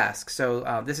me to ask?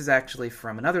 So this is actually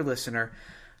from another listener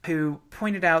who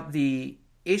pointed out the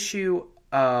issue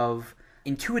of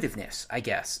intuitiveness, I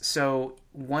guess. So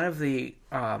one of the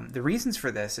reasons for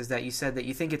this is that you said that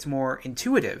you think it's more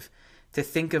intuitive to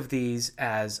think of these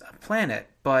as a planet,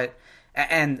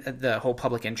 and the whole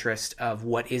public interest of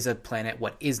what is a planet,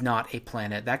 what is not a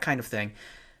planet, that kind of thing.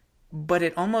 But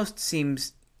it almost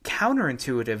seems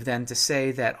counterintuitive then to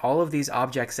say that all of these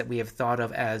objects that we have thought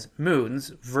of as moons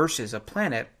versus a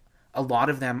planet, a lot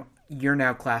of them you're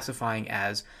now classifying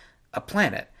as a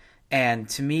planet. And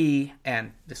to me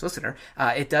and this listener,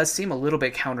 it does seem a little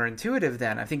bit counterintuitive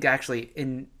then. I think actually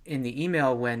in the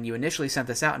email when you initially sent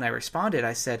this out and I responded,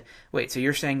 I said, wait, so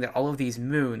you're saying that all of these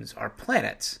moons are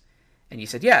planets? And you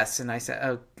said yes. And I said,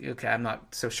 oh, okay, I'm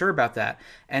not so sure about that.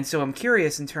 And so I'm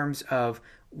curious in terms of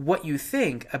what you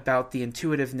think about the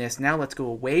intuitiveness. Now let's go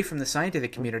away from the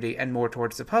scientific community and more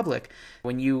towards the public.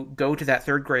 When you go to that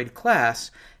third grade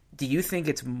class, do you think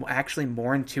it's actually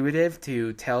more intuitive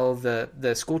to tell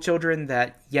the school children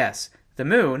that, yes, the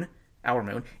moon, our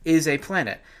moon, is a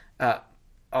planet?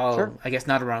 Sure. I guess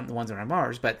not around the ones around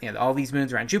Mars, but all these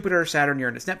moons around Jupiter, Saturn,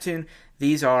 Uranus, Neptune,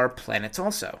 these are planets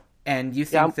also. And you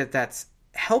think that that's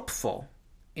helpful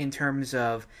in terms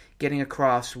of getting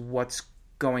across what's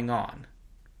going on?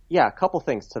 Yeah, a couple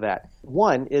things to that.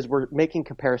 One is we're making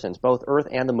comparisons. Both Earth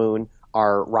and the Moon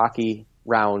are rocky,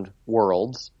 round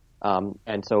worlds.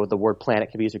 And so the word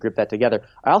planet can be used to group that together.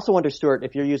 I also wonder, Stuart,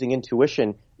 if you're using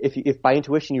intuition, if by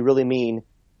intuition you really mean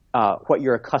what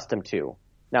you're accustomed to.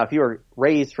 Now, if you were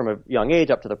raised from a young age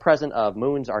up to the present of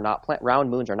round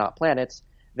moons are not planets,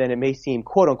 then it may seem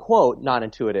quote unquote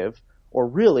non-intuitive, or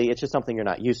really it's just something you're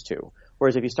not used to.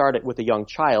 Whereas if you start it with a young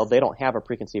child, they don't have a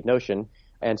preconceived notion.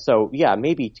 And so, yeah,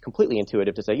 maybe completely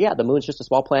intuitive to say, yeah, the moon's just a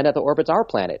small planet that orbits our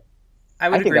planet. I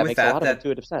would agree with that. Makes a lot of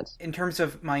intuitive sense. In terms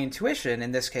of my intuition,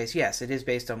 in this case, yes, it is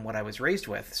based on what I was raised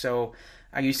with. So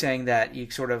are you saying that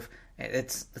you sort of,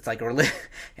 it's like a religion?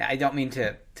 I don't mean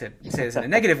to say this in a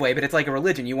negative way, but it's like a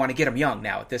religion. You want to get them young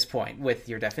now at this point with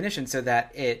your definition so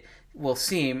that it will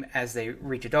seem as they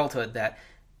reach adulthood that,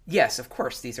 yes, of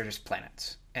course, these are just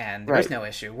planets and there's no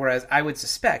issue. Whereas I would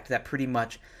suspect that pretty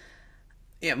much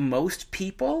most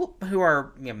people who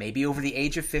are maybe over the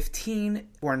age of 15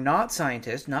 who are not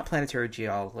scientists, not planetary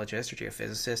geologists or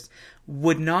geophysicists,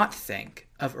 would not think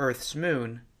of Earth's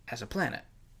moon as a planet.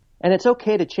 And it's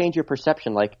okay to change your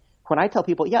perception. Like when I tell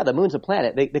people, yeah, the moon's a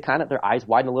planet, they kind of, their eyes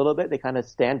widen a little bit. They kind of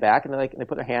stand back and they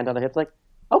put their hand on their hips like,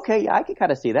 okay, yeah, I can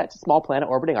kind of see that. It's a small planet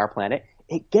orbiting our planet.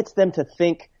 It gets them to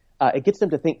think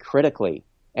critically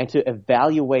and to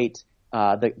evaluate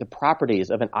the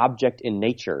properties of an object in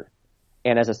nature.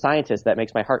 And as a scientist, that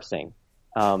makes my heart sing.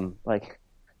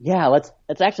 Let's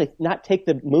actually not take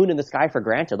the moon in the sky for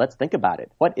granted. Let's think about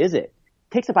it. What is it?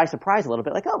 Takes it by surprise a little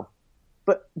bit, like, oh.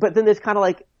 But then there's kind of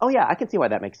like, oh yeah, I can see why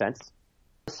that makes sense.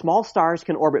 Small stars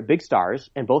can orbit big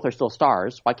stars, and both are still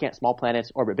stars. Why can't small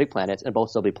planets orbit big planets and both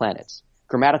still be planets?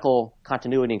 Grammatical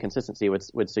continuity and consistency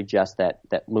would suggest that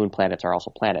moon planets are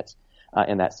also planets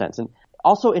in that sense. And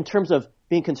also in terms of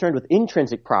being concerned with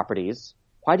intrinsic properties,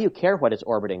 why do you care what it's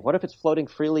orbiting? What if it's floating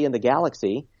freely in the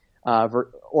galaxy,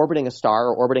 orbiting a star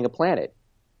or orbiting a planet?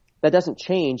 That doesn't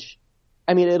change.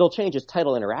 I mean, it'll change its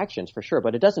tidal interactions for sure,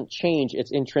 but it doesn't change its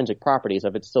intrinsic properties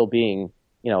of it still being,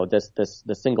 this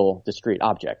single discrete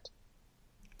object.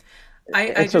 I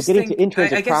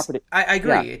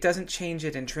agree. Yeah. It doesn't change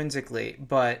it intrinsically,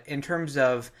 but in terms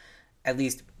of at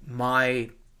least my,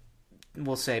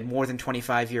 we'll say, more than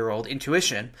 25-year-old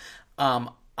intuition,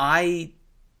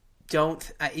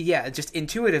 just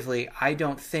intuitively, I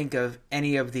don't think of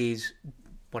any of these,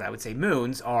 what I would say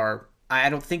moons are, I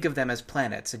don't think of them as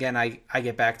planets. Again, I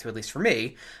get back to, at least for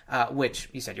me, which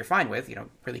you said you're fine with. You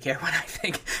don't really care what I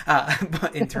think,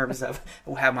 but in terms of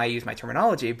how I use my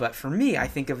terminology. But for me, I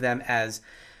think of them as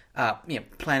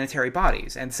planetary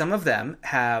bodies. And some of them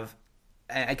have,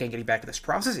 again, getting back to this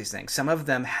processes thing, some of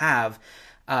them have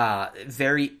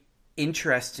very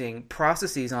interesting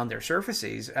processes on their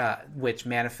surfaces, which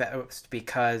manifest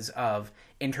because of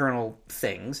internal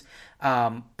things,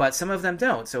 but some of them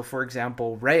don't. So, for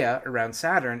example, Rhea around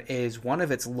Saturn is one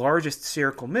of its largest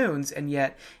spherical moons, and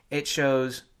yet it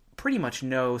shows pretty much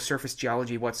no surface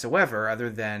geology whatsoever other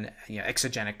than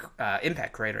exogenic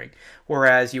impact cratering.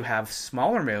 Whereas you have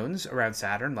smaller moons around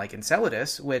Saturn, like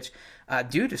Enceladus, which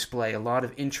do display a lot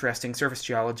of interesting surface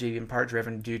geology, in part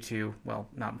driven due to, well,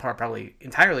 not in part, probably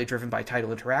entirely driven by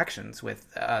tidal interactions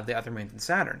with the other moons in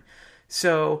Saturn.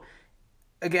 So,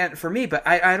 again, for me, but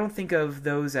I don't think of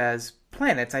those as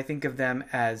planets. I think of them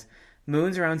as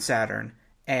moons around Saturn,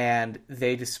 and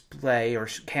they display or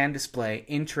can display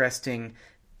interesting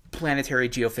planetary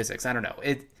geophysics. I don't know.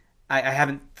 I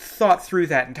haven't thought through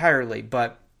that entirely,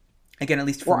 but again, at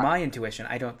least for my intuition,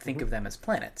 I don't think of them as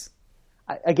planets.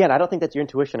 I don't think that's your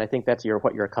intuition. I think that's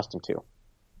what you're accustomed to.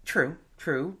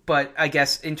 True. But I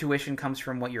guess intuition comes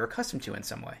from what you're accustomed to in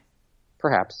some way.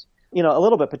 Perhaps. A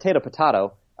little bit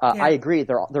potato. I agree.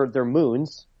 They're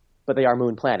moons, but they are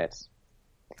moon planets.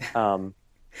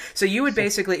 So you would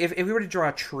basically, if we were to draw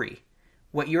a tree,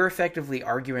 what you're effectively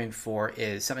arguing for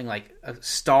is something like a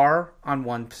star on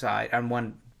one side, on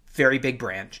one very big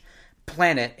branch,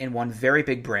 planet in one very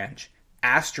big branch,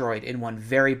 asteroid in one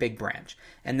very big branch.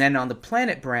 And then on the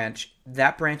planet branch,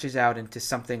 that branches out into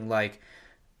something like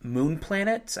moon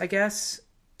planets, I guess.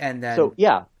 And then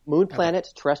moon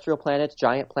planets, terrestrial planets,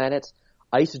 giant planets,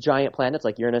 ice giant planets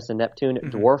like Uranus and Neptune,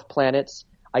 dwarf planets,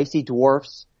 icy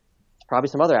dwarfs. Probably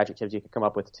some other adjectives you could come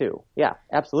up with too. Yeah,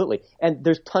 absolutely. And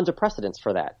there's tons of precedents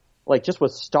for that. Like just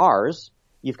with stars,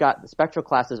 you've got the spectral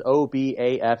classes O, B,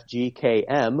 A, F, G, K,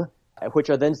 M, which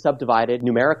are then subdivided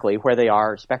numerically where they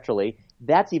are spectrally.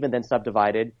 That's even then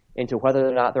subdivided into whether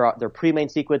or not they're pre-main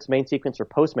sequence, main sequence, or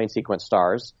post-main sequence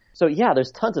stars. So yeah,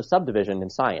 there's tons of subdivision in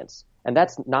science. And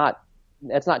that's not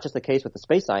just the case with the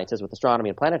space sciences, with astronomy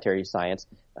and planetary science.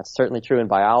 That's certainly true in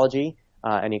biology.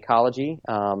 and ecology,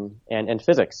 and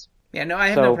physics. Yeah, no, I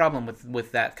have no problem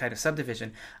with that kind of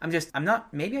subdivision.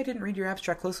 Maybe I didn't read your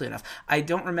abstract closely enough. I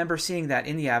don't remember seeing that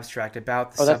in the abstract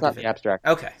about the subdivision. That's not the abstract.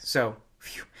 Okay, so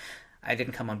phew, I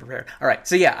didn't come unprepared. All right,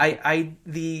 so yeah,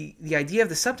 the idea of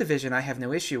the subdivision I have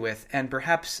no issue with, and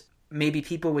perhaps maybe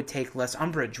people would take less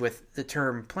umbrage with the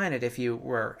term planet if you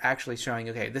were actually showing,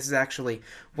 okay, this is actually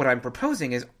what I'm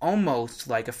proposing is almost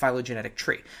like a phylogenetic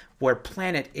tree, where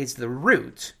planet is the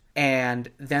root, and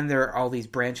then there are all these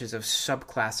branches of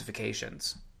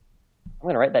subclassifications. I'm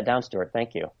going to write that down, Stuart.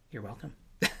 Thank you. You're welcome.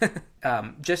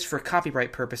 Just for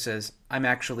copyright purposes, I'm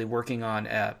actually working on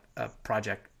a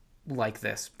project like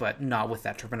this, but not with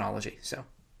that terminology. So,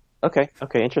 okay,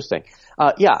 interesting.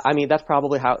 Yeah, I mean that's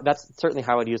certainly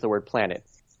how I'd use the word planet.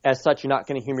 As such, you're not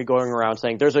going to hear me going around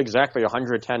saying there's exactly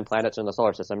 110 planets in the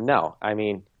solar system. No, I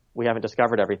mean we haven't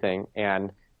discovered everything,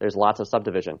 and there's lots of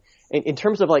subdivision. In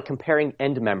terms of like comparing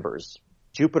end members,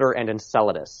 Jupiter and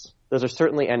Enceladus, those are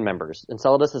certainly end members.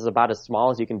 Enceladus is about as small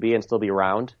as you can be and still be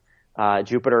round.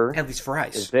 Jupiter, at least for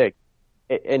ice, is big,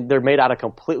 and they're made out of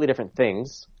completely different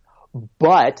things.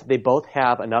 But they both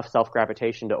have enough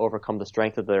self-gravitation to overcome the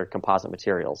strength of their composite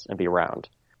materials and be round.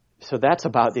 So that's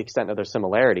about the extent of their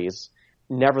similarities.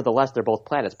 Nevertheless, they're both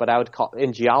planets. But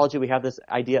in geology, we have this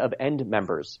idea of end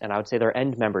members, and I would say they're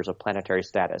end members of planetary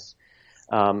status.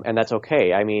 And that's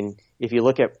okay. I mean, if you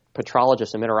look at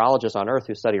petrologists and mineralogists on Earth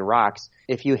who study rocks,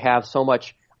 if you have so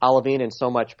much olivine and so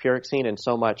much pyroxene and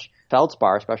so much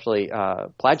feldspar, especially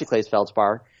plagioclase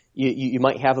feldspar, you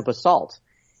might have a basalt,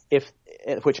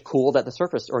 which cooled at the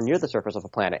surface or near the surface of a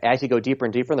planet. As you go deeper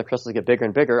and deeper and the crystals get bigger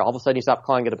and bigger, all of a sudden you stop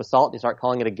calling it a basalt and you start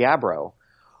calling it a gabbro.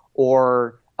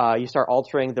 Or you start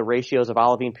altering the ratios of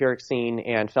olivine, pyroxene,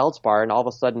 and feldspar, and all of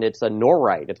a sudden it's a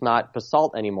norite. It's not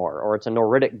basalt anymore, or it's a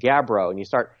noritic gabbro.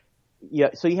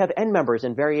 And so you have end members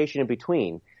and variation in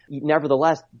between.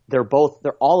 Nevertheless,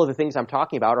 all of the things I'm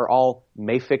talking about are all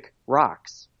mafic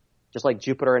rocks, just like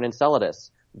Jupiter and Enceladus.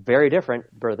 Very different,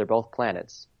 but they're both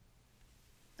planets.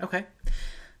 Okay.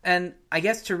 And I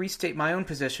guess to restate my own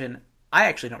position, I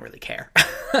actually don't really care.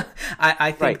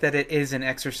 I think that it is an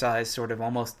exercise sort of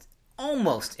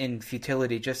almost in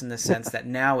futility, just in the sense that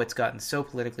now it's gotten so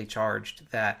politically charged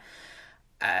that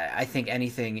I think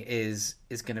anything is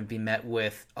going to be met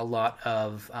with a lot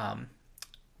of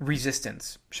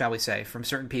resistance, shall we say, from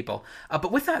certain people.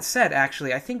 But with that said,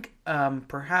 actually, I think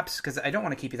perhaps, because I don't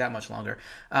want to keep you that much longer,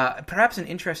 perhaps an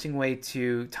interesting way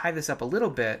to tie this up a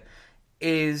little bit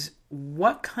is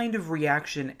what kind of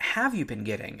reaction have you been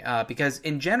getting? Because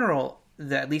in general,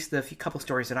 at least the couple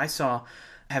stories that I saw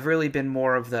have really been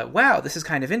more of the, wow, this is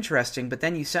kind of interesting, but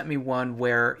then you sent me one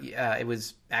where it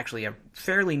was actually a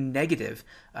fairly negative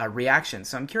reaction.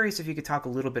 So I'm curious if you could talk a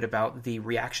little bit about the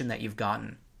reaction that you've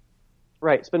gotten.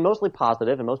 Right. It's been mostly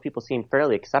positive, and most people seem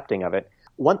fairly accepting of it.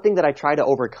 One thing that I try to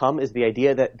overcome is the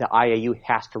idea that the IAU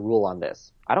has to rule on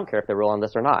this. I don't care if they rule on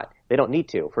this or not. They don't need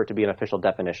to for it to be an official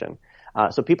definition.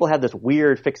 So people have this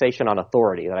weird fixation on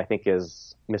authority that I think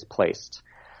is misplaced.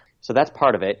 So that's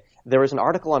part of it. There was an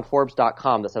article on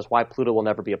Forbes.com that says why Pluto will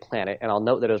never be a planet, and I'll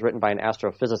note that it was written by an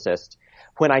astrophysicist.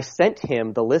 When I sent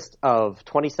him the list of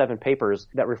 27 papers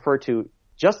that refer to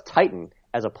just Titan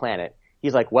as a planet,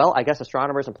 he's like, well, I guess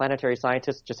astronomers and planetary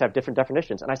scientists just have different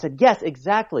definitions. And I said, yes,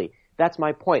 exactly. That's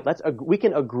my point. We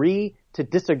can agree to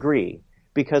disagree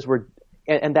because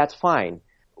and that's fine.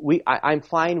 I'm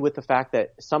fine with the fact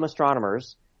that some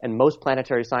astronomers and most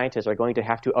planetary scientists are going to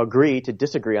have to agree to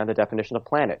disagree on the definition of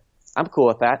planet. I'm cool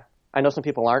with that. I know some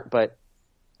people aren't, but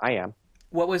I am.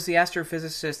 What was the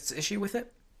astrophysicist's issue with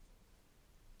it?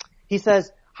 He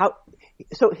says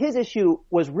so his issue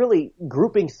was really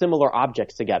grouping similar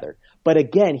objects together. But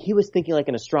again, he was thinking like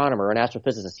an astronomer or an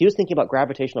astrophysicist. He was thinking about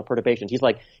gravitational perturbations. He's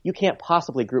like, you can't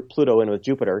possibly group Pluto in with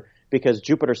Jupiter because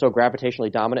Jupiter's so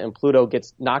gravitationally dominant and Pluto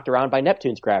gets knocked around by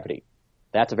Neptune's gravity.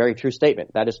 That's a very true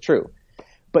statement. That is true.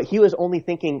 But he was only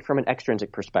thinking from an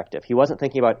extrinsic perspective. He wasn't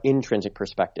thinking about intrinsic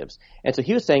perspectives. And so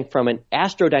he was saying from an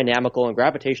astrodynamical and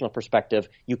gravitational perspective,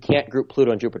 you can't group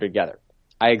Pluto and Jupiter together.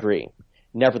 I agree.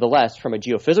 Nevertheless, from a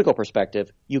geophysical perspective,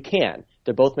 you can.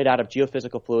 They're both made out of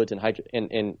geophysical fluids in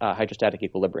hydrostatic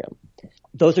equilibrium.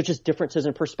 Those are just differences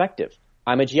in perspective.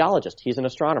 I'm a geologist. He's an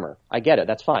astronomer. I get it.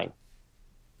 That's fine.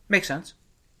 Makes sense.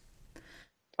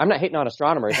 I'm not hating on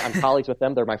astronomers. I'm colleagues with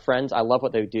them. They're my friends. I love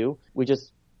what they do. We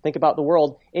just think about the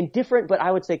world in different, but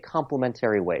I would say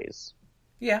complementary ways.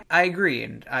 Yeah, I agree.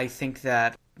 And I think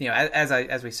that,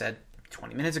 as we said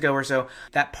 20 minutes ago or so,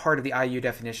 that part of the IU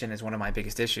definition is one of my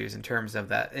biggest issues in terms of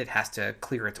that it has to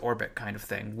clear its orbit kind of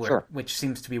thing, Sure. Which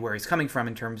seems to be where he's coming from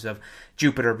in terms of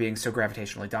Jupiter being so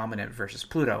gravitationally dominant versus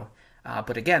Pluto.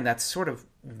 But again, that's sort of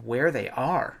where they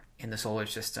are in the solar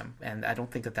system, and I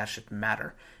don't think that should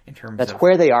matter in terms That's of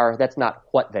where they are. That's not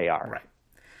what they are. Right.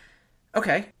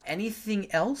 Okay.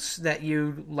 Anything else that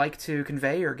you'd like to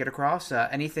convey or get across?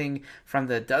 Anything from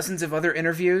the dozens of other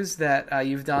interviews that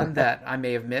you've done that I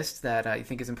may have missed that you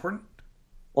think is important?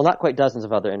 Well, not quite dozens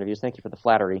of other interviews. Thank you for the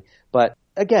flattery. But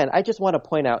again, I just want to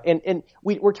point out, and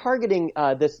we're targeting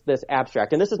this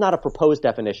abstract, and this is not a proposed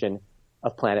definition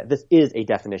of planet. This is a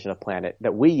definition of planet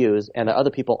that we use and that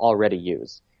other people already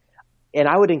use. And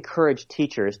I would encourage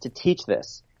teachers to teach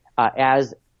this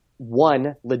as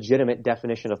one legitimate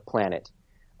definition of planet,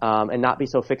 and not be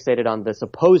so fixated on the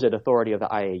supposed authority of the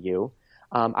IAU.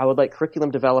 I would like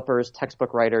curriculum developers,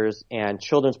 textbook writers, and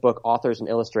children's book authors and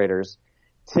illustrators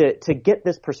to get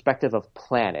this perspective of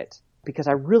planet, because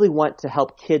I really want to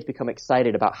help kids become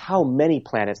excited about how many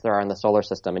planets there are in the solar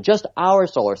system, and just our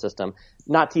solar system,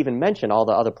 not to even mention all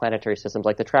the other planetary systems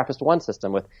like the TRAPPIST-1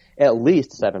 system with at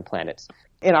least 7 planets.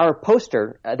 In our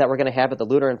poster that we're going to have at the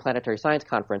Lunar and Planetary Science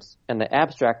Conference, and the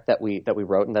abstract that we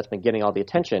wrote and that's been getting all the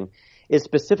attention, is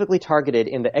specifically targeted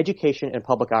in the education and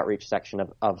public outreach section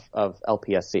of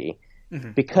LPSC,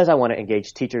 because I want to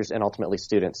engage teachers and ultimately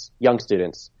students, young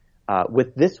students,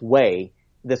 with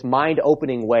this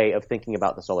mind-opening way of thinking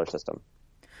about the solar system.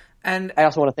 And I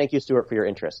also want to thank you, Stuart, for your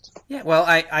interest. Yeah, well,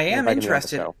 I am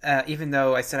interested, even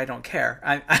though I said I don't care.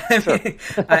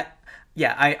 I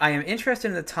am interested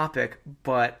in the topic,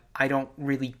 but I don't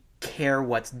really care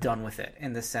what's done with it,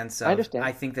 in the sense of I understand.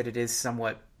 I think that it is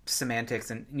somewhat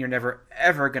semantics, and you're never,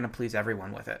 ever going to please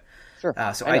everyone with it. Sure,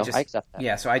 so I accept that.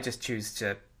 Yeah, so I just choose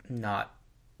to not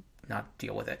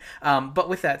deal with it. But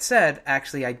with that said,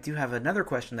 actually, I do have another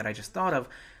question that I just thought of.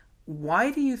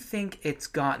 Why do you think it's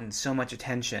gotten so much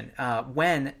attention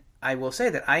when I will say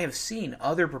that I have seen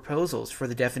other proposals for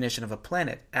the definition of a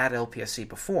planet at LPSC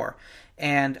before?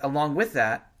 And along with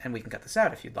that, and we can cut this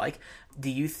out if you'd like, do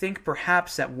you think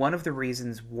perhaps that one of the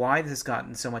reasons why this has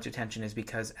gotten so much attention is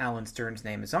because Alan Stern's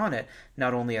name is on it,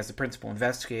 not only as the principal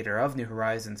investigator of New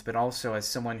Horizons, but also as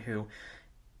someone who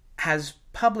has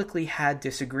publicly had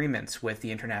disagreements with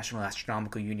the International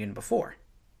Astronomical Union before?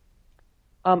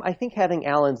 I think having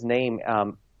Alan's name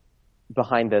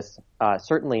behind this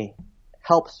certainly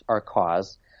helps our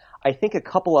cause. I think a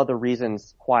couple other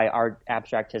reasons why our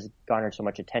abstract has garnered so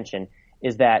much attention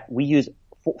is that we use,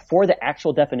 for the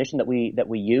actual definition that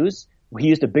we used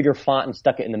a bigger font and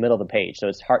stuck it in the middle of the page, so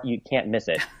it's hard, you can't miss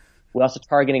it. We're also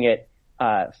targeting it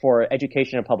for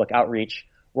education and public outreach.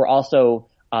 We're also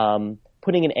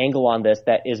putting an angle on this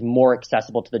that is more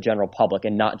accessible to the general public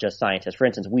and not just scientists. For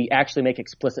instance, we actually make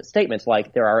explicit statements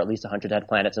like there are at least 110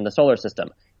 planets in the solar system.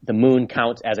 The moon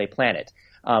counts as a planet.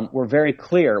 We're very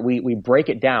clear. We break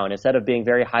it down instead of being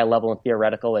very high level and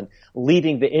theoretical and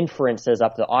leaving the inferences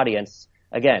up to the audience.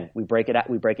 Again, we break it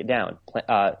down.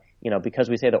 Because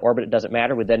we say the orbit doesn't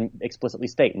matter, we then explicitly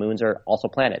state moons are also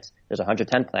planets. There's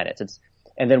 110 planets.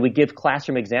 And then we give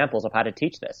classroom examples of how to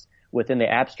teach this within the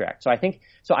abstract. So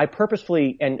I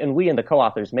purposefully, and we and the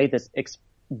co-authors made this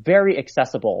very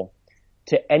accessible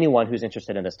to anyone who's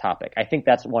interested in this topic. I think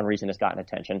that's one reason it's gotten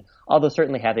attention. Although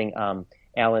certainly having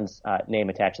Alan's name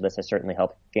attached to this has certainly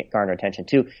helped garner attention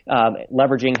too.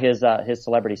 Leveraging his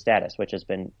celebrity status, which is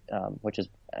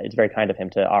it's very kind of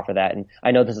him to offer that. And I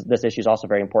know this issue is also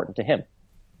very important to him.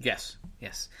 Yes.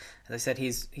 As I said,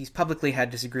 he's publicly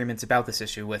had disagreements about this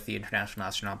issue with the International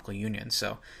Astronomical Union.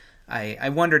 So I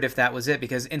wondered if that was it,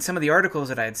 because in some of the articles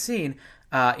that I had seen,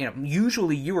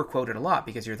 usually you were quoted a lot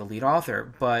because you're the lead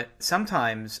author, but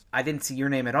sometimes I didn't see your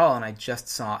name at all and I just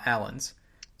saw Alan's.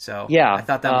 So yeah, I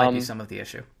thought that might be some of the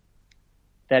issue.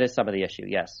 That is some of the issue,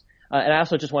 yes. And I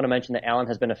also just want to mention that Alan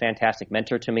has been a fantastic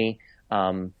mentor to me.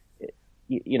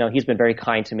 He's been very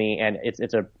kind to me, and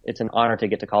it's an honor to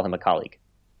get to call him a colleague.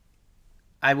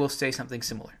 I will say something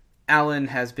similar. Alan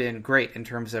has been great in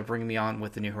terms of bringing me on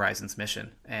with the New Horizons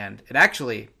mission, and it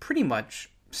actually pretty much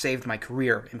saved my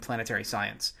career in planetary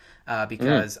science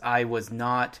because I was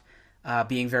not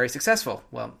being very successful.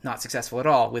 Well, not successful at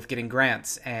all with getting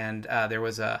grants, and there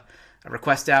was a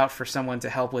request out for someone to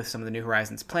help with some of the New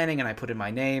Horizons planning, and I put in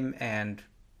my name, and,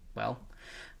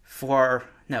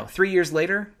 3 years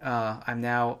later, I'm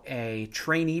now a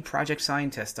trainee project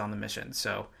scientist on the mission,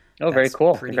 so... Oh, very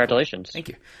cool. Congratulations. Cool. Thank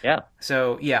you. Yeah.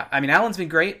 So, Alan's been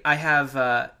great. I have,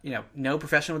 no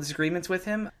professional disagreements with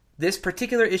him. This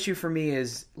particular issue for me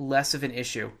is less of an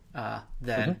issue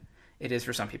than it is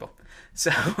for some people.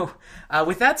 So,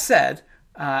 with that said,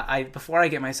 before I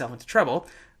get myself into trouble,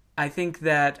 I think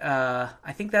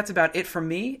that's about it from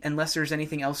me. Unless there's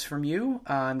anything else from you,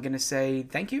 I'm going to say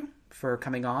thank you for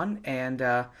coming on. And,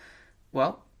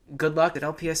 good luck at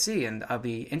LPSC, and I'll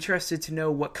be interested to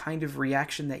know what kind of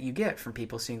reaction that you get from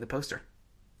people seeing the poster.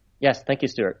 Yes, thank you,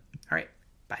 Stuart. All right,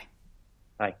 bye.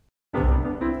 Bye.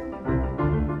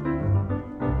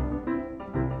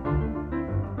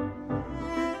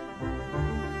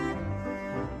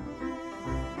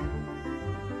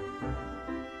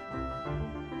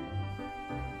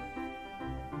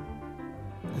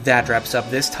 That wraps up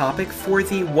this topic for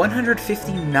the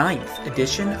 159th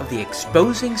edition of the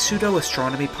Exposing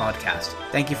Pseudo-Astronomy podcast.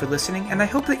 Thank you for listening, and I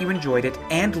hope that you enjoyed it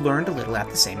and learned a little at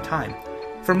the same time.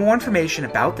 For more information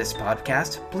about this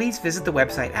podcast, please visit the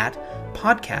website at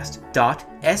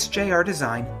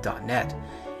podcast.sjrdesign.net.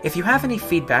 If you have any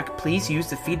feedback, please use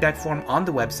the feedback form on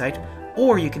the website,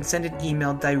 or you can send an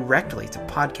email directly to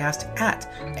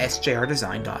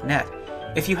podcast@sjrdesign.net.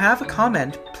 If you have a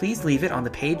comment, please leave it on the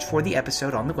page for the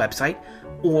episode on the website,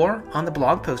 or on the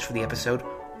blog post for the episode,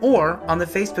 or on the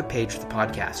Facebook page for the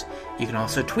podcast. You can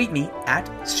also tweet me at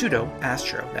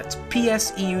pseudoastro. That's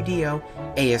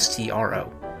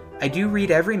PSEUDOASTRO. I do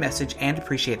read every message and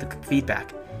appreciate the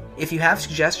feedback. If you have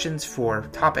suggestions for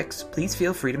topics, please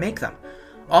feel free to make them.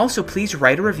 Also, please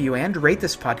write a review and rate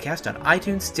this podcast on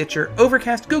iTunes, Stitcher,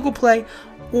 Overcast, Google Play,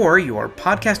 or your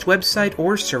podcast website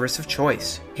or service of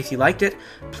choice. If you liked it,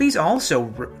 please also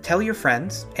tell your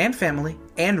friends and family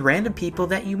and random people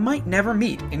that you might never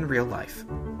meet in real life.